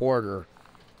Vontavious Porter.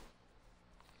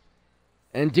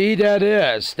 Indeed that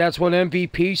is. That's what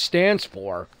MVP stands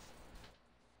for.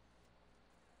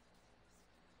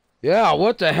 Yeah,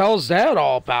 what the hell's that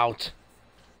all about?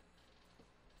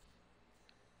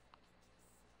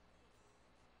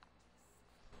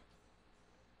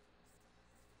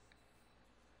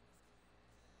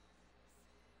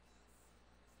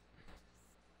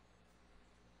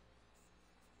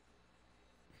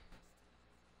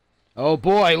 Oh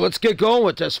boy, let's get going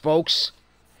with this, folks.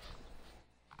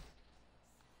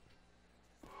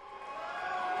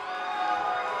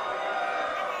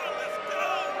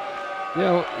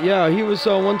 Yeah, he was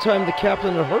one time the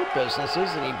captain of Hurt Business,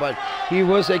 isn't he? But he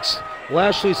was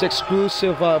Lashley's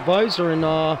exclusive advisor in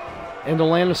the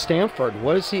land of Stanford.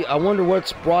 What is he? I wonder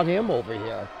what's brought him over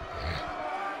here.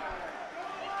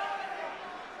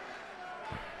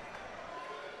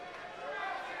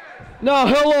 Now,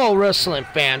 hello, wrestling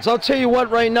fans. I'll tell you what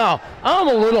right now. I'm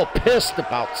a little pissed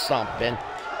about something.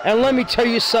 And let me tell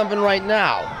you something right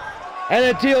now. And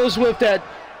it deals with that.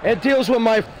 It deals with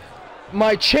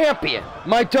my champion,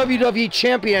 my WWE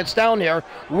champion that's down here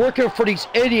working for these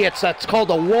idiots that's called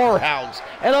the Warhounds.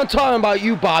 And I'm talking about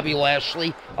you, Bobby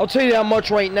Lashley. I'll tell you that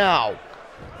much right now.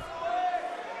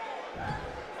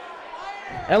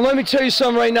 And let me tell you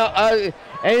something right now.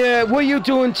 What are you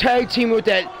doing tag team with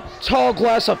that tall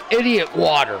glass of idiot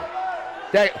water?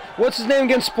 That, what's his name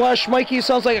again? Splash Mikey?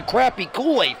 Sounds like a crappy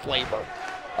Kool-Aid flavor.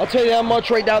 I'll tell you that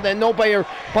much right now that nobody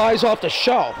buys off the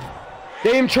shelf.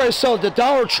 They even try to sell it at the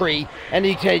Dollar Tree, and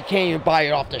you can't even buy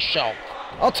it off the shelf.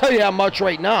 I'll tell you that much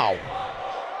right now.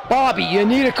 Bobby, you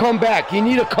need to come back. You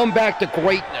need to come back to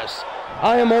greatness.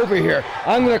 I am over here.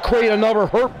 I'm going to create another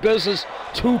Hurt Business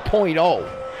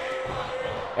 2.0.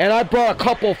 And I brought a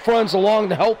couple friends along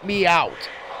to help me out.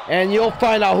 And you'll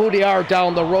find out who they are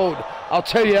down the road. I'll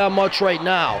tell you that much right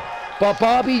now. But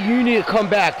Bobby, you need to come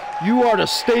back. You are the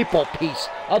staple piece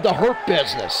of the Hurt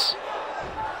Business.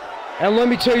 And let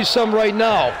me tell you something right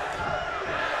now.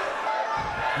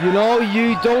 You know,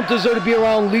 you don't deserve to be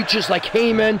around leeches like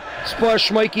Heyman, Splash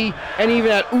Mikey, and even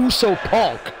that Uso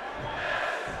Punk.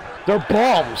 They're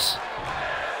bums.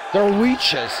 They're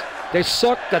leeches. They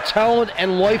suck the talent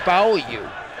and life out of you.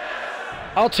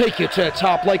 I'll take you to the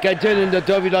top like I did in the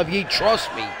WWE,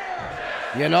 trust me.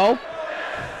 You know?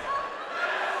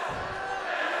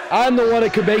 I'm the one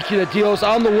that can make you the deals.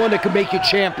 I'm the one that can make you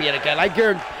champion again. I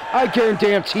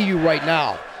guarantee you right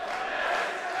now.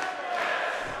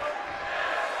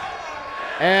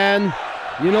 And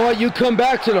you know what? You come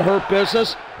back to the Hurt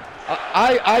Business.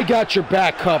 I got your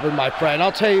back covered, my friend.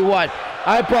 I'll tell you what.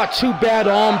 I brought two bad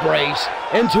hombres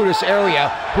into this area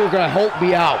who are going to help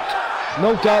me out.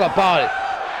 No doubt about it.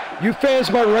 You fans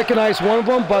might recognize one of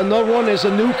them, but another one is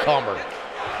a newcomer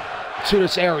to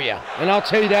this area. And I'll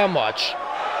tell you that much.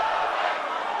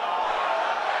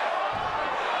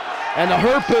 And the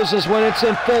Hurt Business, when it's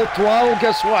in full throttle,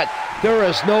 guess what? There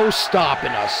is no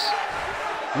stopping us.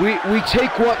 We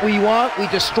take what we want, we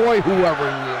destroy whoever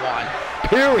we want.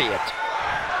 Period.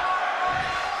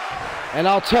 And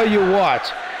I'll tell you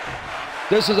what.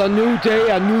 This is a new day,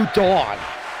 a new dawn.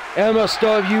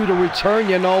 MSW The Return,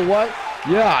 you know what?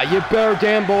 Yeah, you better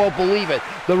damn well believe it.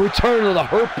 The return of the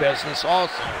Hurt Business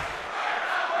also.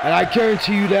 And I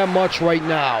guarantee you that much right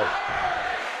now.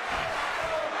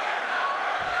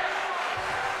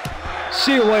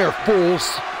 See you later,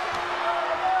 fools.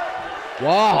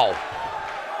 Wow.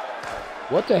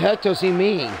 What the heck does he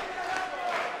mean?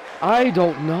 I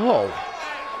don't know.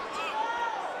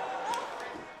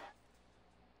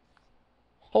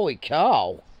 Holy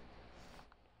cow.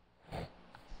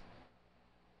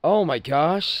 Oh my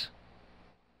gosh.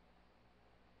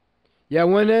 Yeah,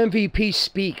 when MVP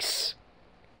speaks,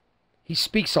 he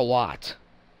speaks a lot.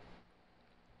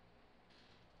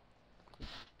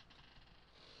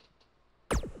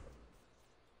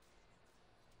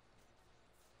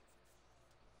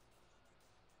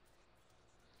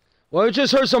 Well, I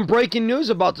just heard some breaking news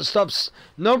about the stuff.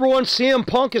 Number one, CM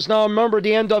Punk is now a member of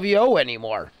the NWO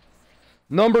anymore.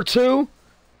 Number two,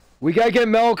 we got to get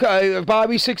Malachi.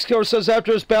 Bobby Sixkiller says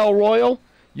after his Battle Royal,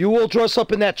 you will dress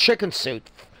up in that chicken suit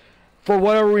for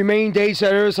whatever remaining days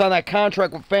that there is on that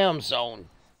contract with Phantom Zone.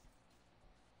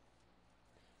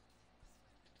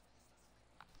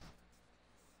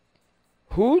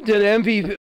 Who did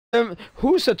MVP?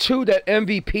 Who's the two that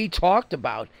MVP talked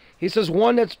about? He says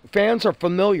one that fans are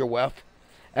familiar with,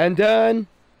 and then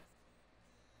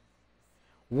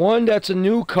one that's a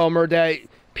newcomer that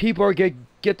people are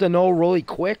get to know really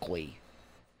quickly.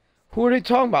 Who are they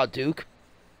talking about, Duke?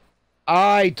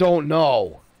 I don't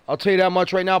know. I'll tell you that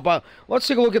much right now, but let's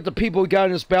take a look at the people we got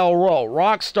in this Battle Royal.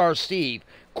 Rockstar Steve,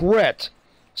 Grit,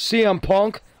 CM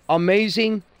Punk,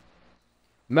 Amazing,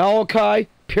 Malachi,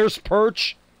 Pierce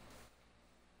Perch,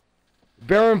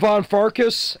 Baron Von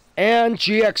Farkas, and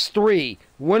GX3.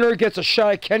 Winner gets a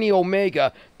shot at Kenny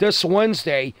Omega this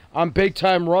Wednesday on Big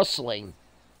Time Wrestling.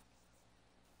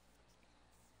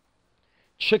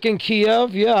 Chicken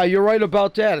Kiev, yeah, you're right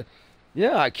about that.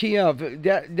 Yeah, Kiev,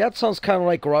 that sounds kind of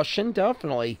like Russian,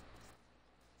 definitely.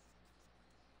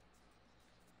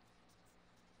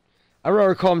 I'd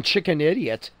rather call him Chicken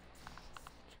Idiot.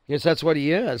 Yes, that's what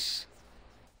he is.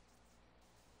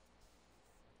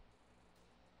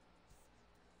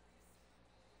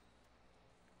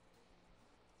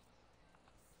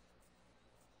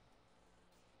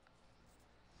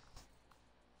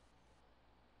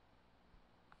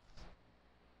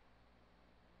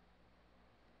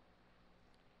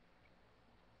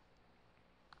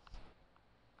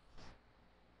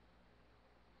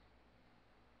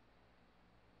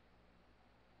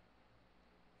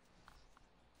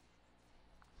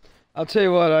 I'll tell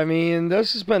you what, I mean,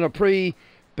 this has been a pretty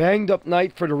banged up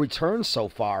night for the return so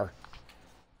far.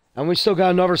 And we still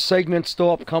got another segment still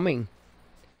upcoming.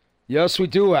 Yes, we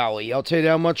do, Allie. I'll tell you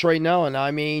that much right now. And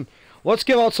I mean, let's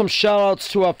give out some shout outs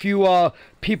to a few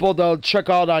people to check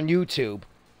out on YouTube.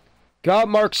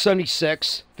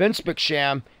 Godmark76, Vince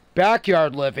McSham,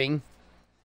 Backyard Living,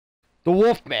 The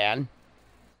Wolfman,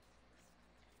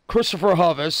 Christopher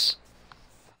Hovis.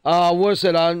 What is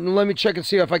it? Let me check and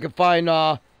see if I can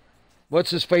find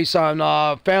what's his face on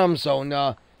Phantom Zone.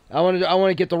 I want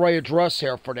to get the right address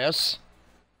here for this.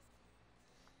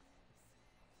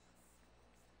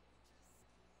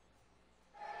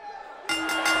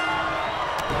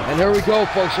 And here we go,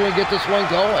 folks. We're gonna get this one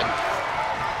going.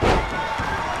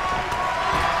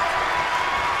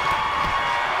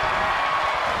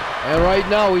 And right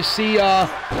now we see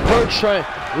Perch trying.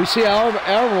 We see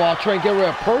Avalon trying to get rid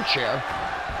of Perch here.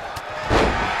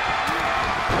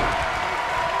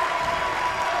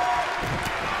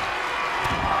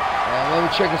 Let me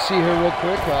check and see here real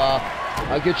quick.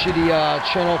 I'll get you the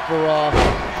channel for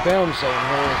Phantom Zone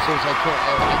here as soon as I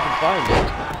can find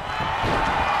it.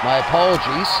 My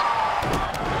apologies.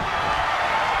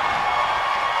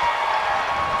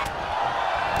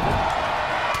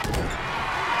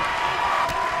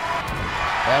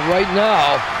 And right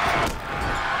now,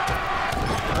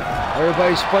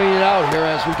 everybody's fighting it out here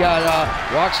as we got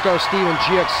Rockstar Steve and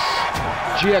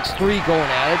GX3 going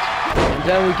at it. And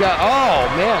then we got, oh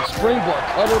man, springboard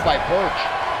cutter by Perch.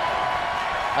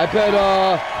 I bet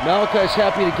Malachi's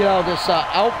happy to get out of this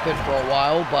outfit for a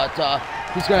while, but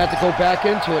he's going to have to go back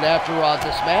into it after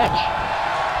this match.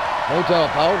 No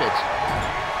doubt about it.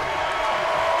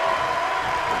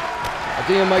 I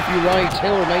think it might be Ronnie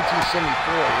Taylor,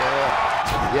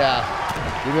 1974. Yeah.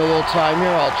 Give me a little time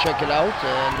here. I'll check it out.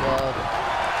 And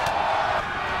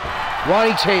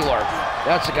Ronnie Taylor.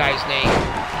 That's the guy's name.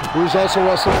 Who's also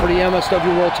wrestling for the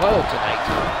MSW World title tonight.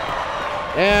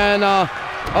 And,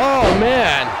 oh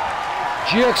man.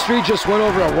 GX3 just went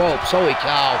over the ropes. Holy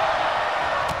cow.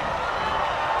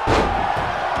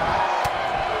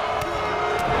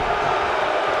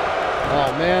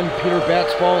 Oh man, Peter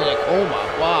Bat's falling in a coma.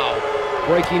 Wow.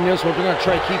 Breaking news. We're going to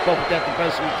try to keep up with that the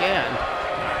best we can.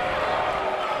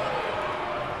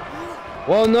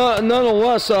 Well,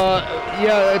 nonetheless,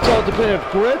 yeah, it's all dependent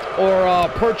if Grit or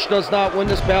Perch does not win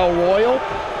this Battle Royal.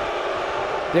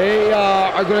 They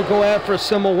are going to go after a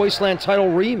Symbol Wasteland title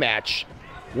rematch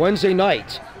Wednesday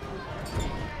night.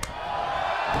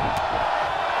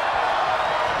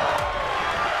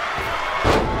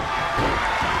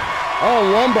 Oh,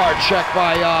 lumbar check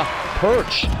by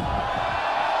Perch.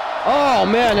 Oh,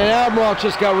 man, and Admiral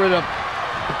just got rid of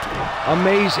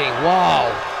Amazing.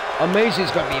 Wow.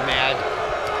 Amazing's going to be mad.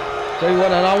 Tell you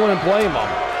what, and I wouldn't blame him.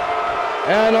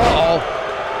 And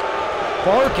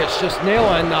Farkas just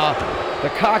nailing the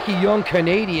cocky young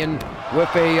Canadian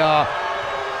with a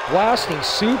blasting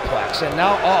suplex. And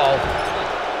now,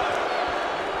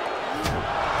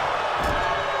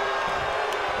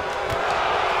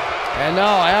 And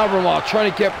now Abramov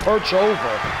trying to get Perch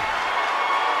over.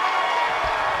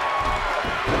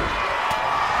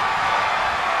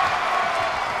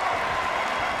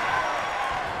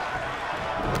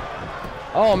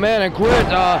 Oh man, and Grit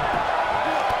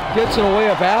gets in the way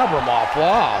of Abramov.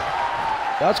 Wow,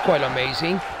 that's quite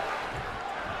amazing.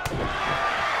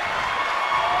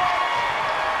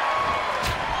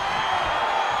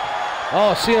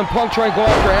 Oh, CM Punk trying to go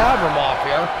after Abramov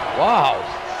here. Wow.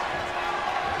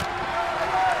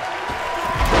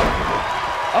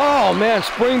 Oh man,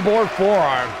 springboard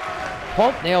forearm.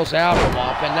 Punk nails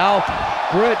Abramov, and now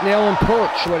Grit nailing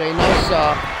Perch with a nice,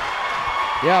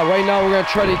 yeah, right now we're going to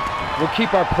try to, we'll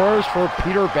keep our prayers for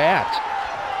Peter Bat.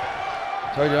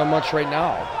 Tell you how much right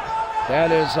now.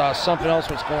 That is something else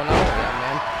what's going on with him,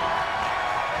 man.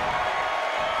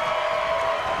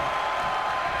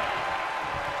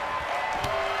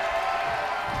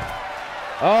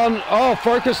 Oh,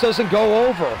 Farkas doesn't go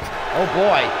over. Oh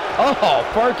boy. Oh,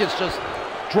 Farkas just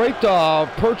draped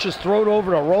Perch's throat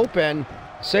over the rope and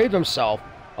saved himself.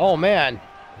 Oh man.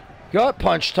 Gut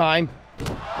punch time.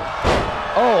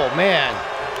 Oh man.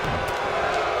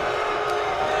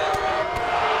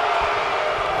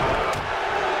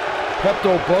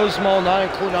 Pepto-Bismol not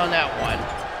included on that one.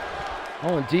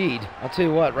 Oh indeed. I'll tell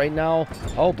you what, right now,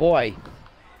 oh boy.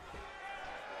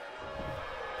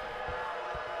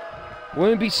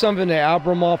 Wouldn't it be something that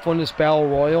Abramov won this Battle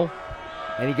Royal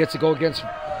and he gets to go against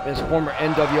his former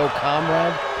NWO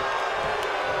comrade?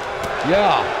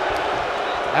 Yeah.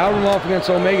 Abramov against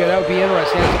Omega, that would be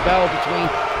interesting. It's a battle between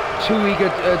two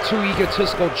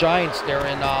egotistical giants there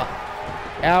in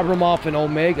Abramov and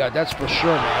Omega. That's for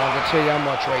sure, man. I'm going to tell you that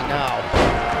much right now.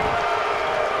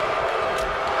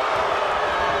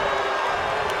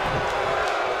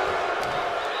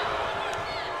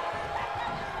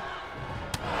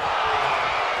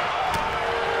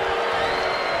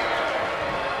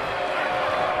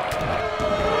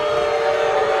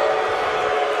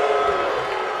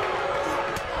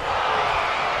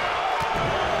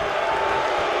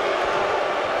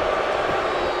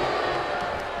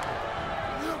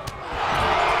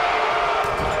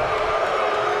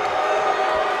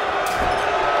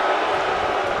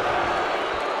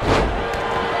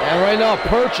 Right now,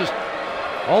 Perch is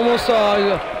almost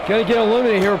going to get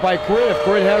eliminated here by Grit if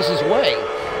Grit has his way.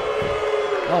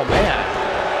 Oh, man.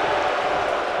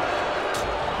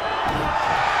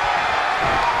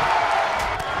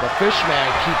 The fish man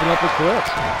keeping up with Grit.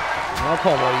 I'll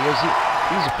call him what he is.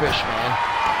 He's a fish man.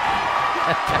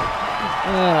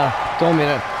 Don't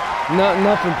mean it.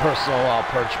 Nothing personal,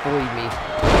 Perch, believe me.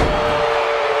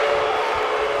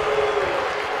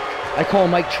 I call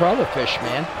Mike Trout a fish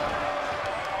man.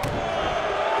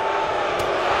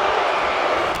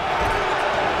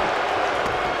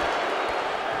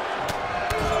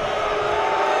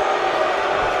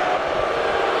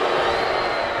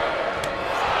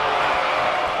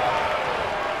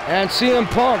 And CM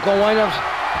Punk will wind up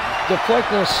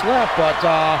deflecting a slap, but,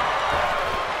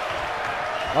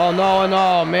 oh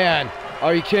no, man.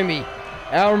 Are you kidding me?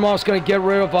 Abramov's going to get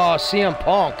rid of CM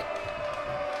Punk.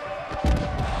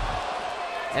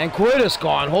 And Grit is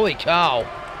gone. Holy cow.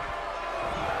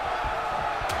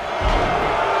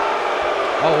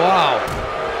 Oh, wow.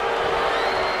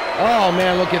 Oh,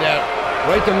 man, look at that.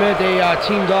 Right the minute they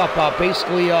teamed up,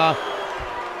 basically,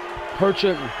 Perch,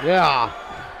 yeah.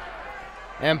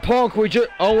 And Punk, oh,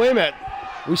 wait a minute.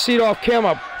 We see it off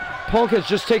camera. Punk has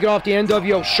just taken off the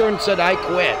NWO shirt and said, I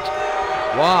quit.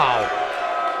 Wow.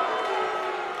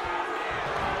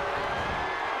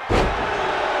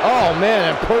 Oh,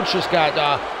 man, and Perch just got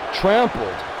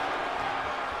trampled.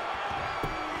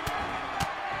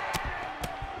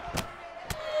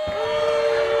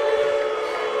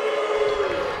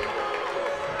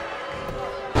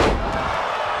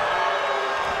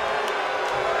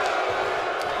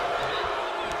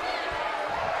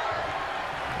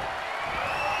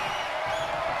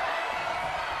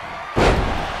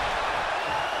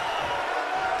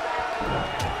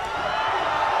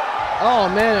 Oh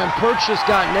man, and Perch just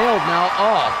got nailed now.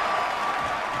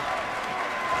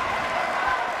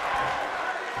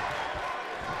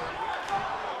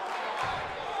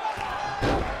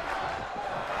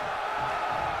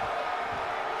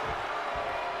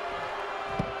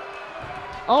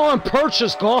 Oh, and Perch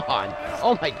is gone.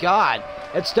 Oh my God.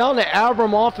 It's down to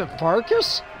Abramov and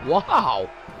Farkas? Wow.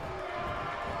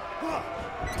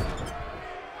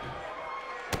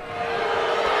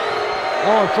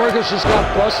 Oh, and Farkas just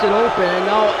got busted open, and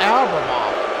now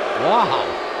Abramov. Wow.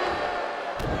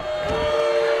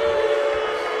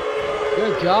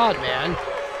 Good God, man.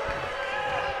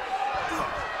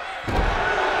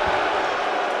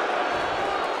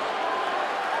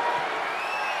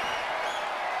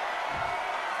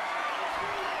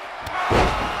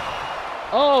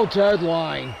 Oh,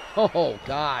 deadline. Oh,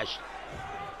 gosh.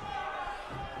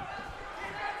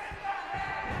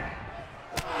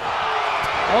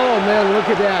 Oh, man, look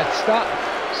at that.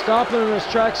 Stopping in his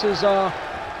tracks is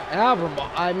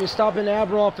stopping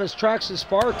Abram his tracks is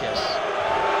Farkas.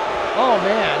 Oh,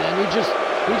 man, and he just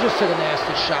took a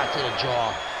nasty shot to the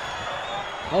jaw.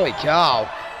 Holy cow.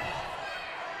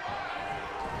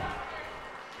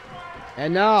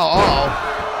 And now,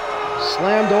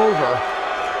 slammed over.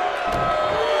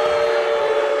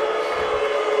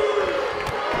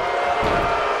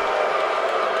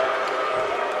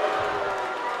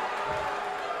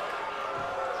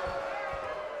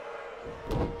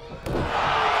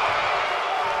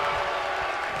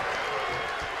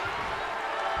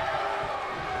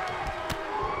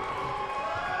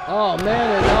 Oh,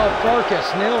 man, and now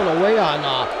Farkas nailing away on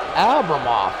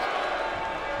Abramov.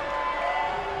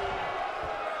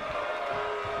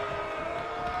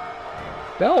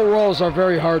 Battle Royals are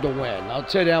very hard to win. I'll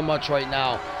tell you that much right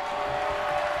now.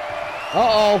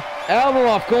 Uh-oh.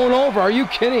 Abramov going over. Are you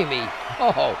kidding me?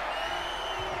 Oh.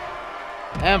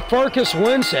 And Farkas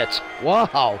wins it.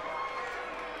 Wow.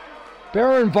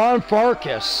 Baron von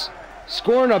Farkas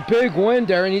scoring a big win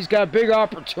there, and he's got a big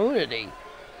opportunity.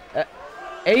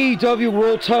 AEW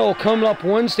World Title coming up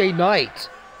Wednesday night.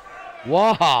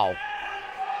 Wow.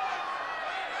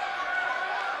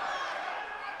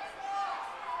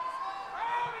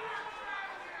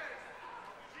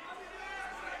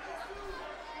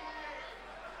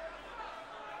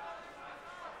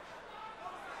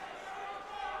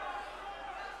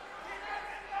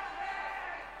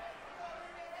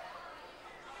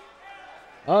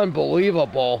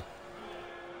 Unbelievable.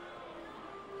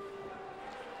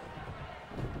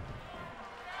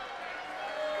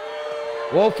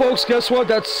 Well, folks, guess what?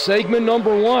 That's segment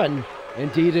number 1.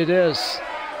 Indeed it is.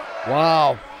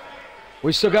 Wow.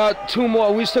 We still got 2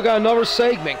 more. We still got another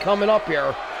segment coming up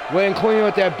here. We're including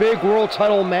with that big world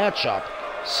title matchup.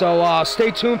 So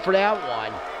stay tuned for that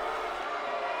one.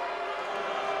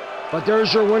 But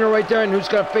there's your winner right there, and who's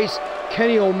going to face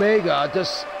Kenny Omega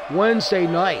this Wednesday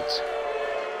night.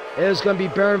 It is going to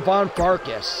be Baron von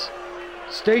Farkas.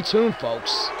 Stay tuned,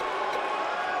 folks.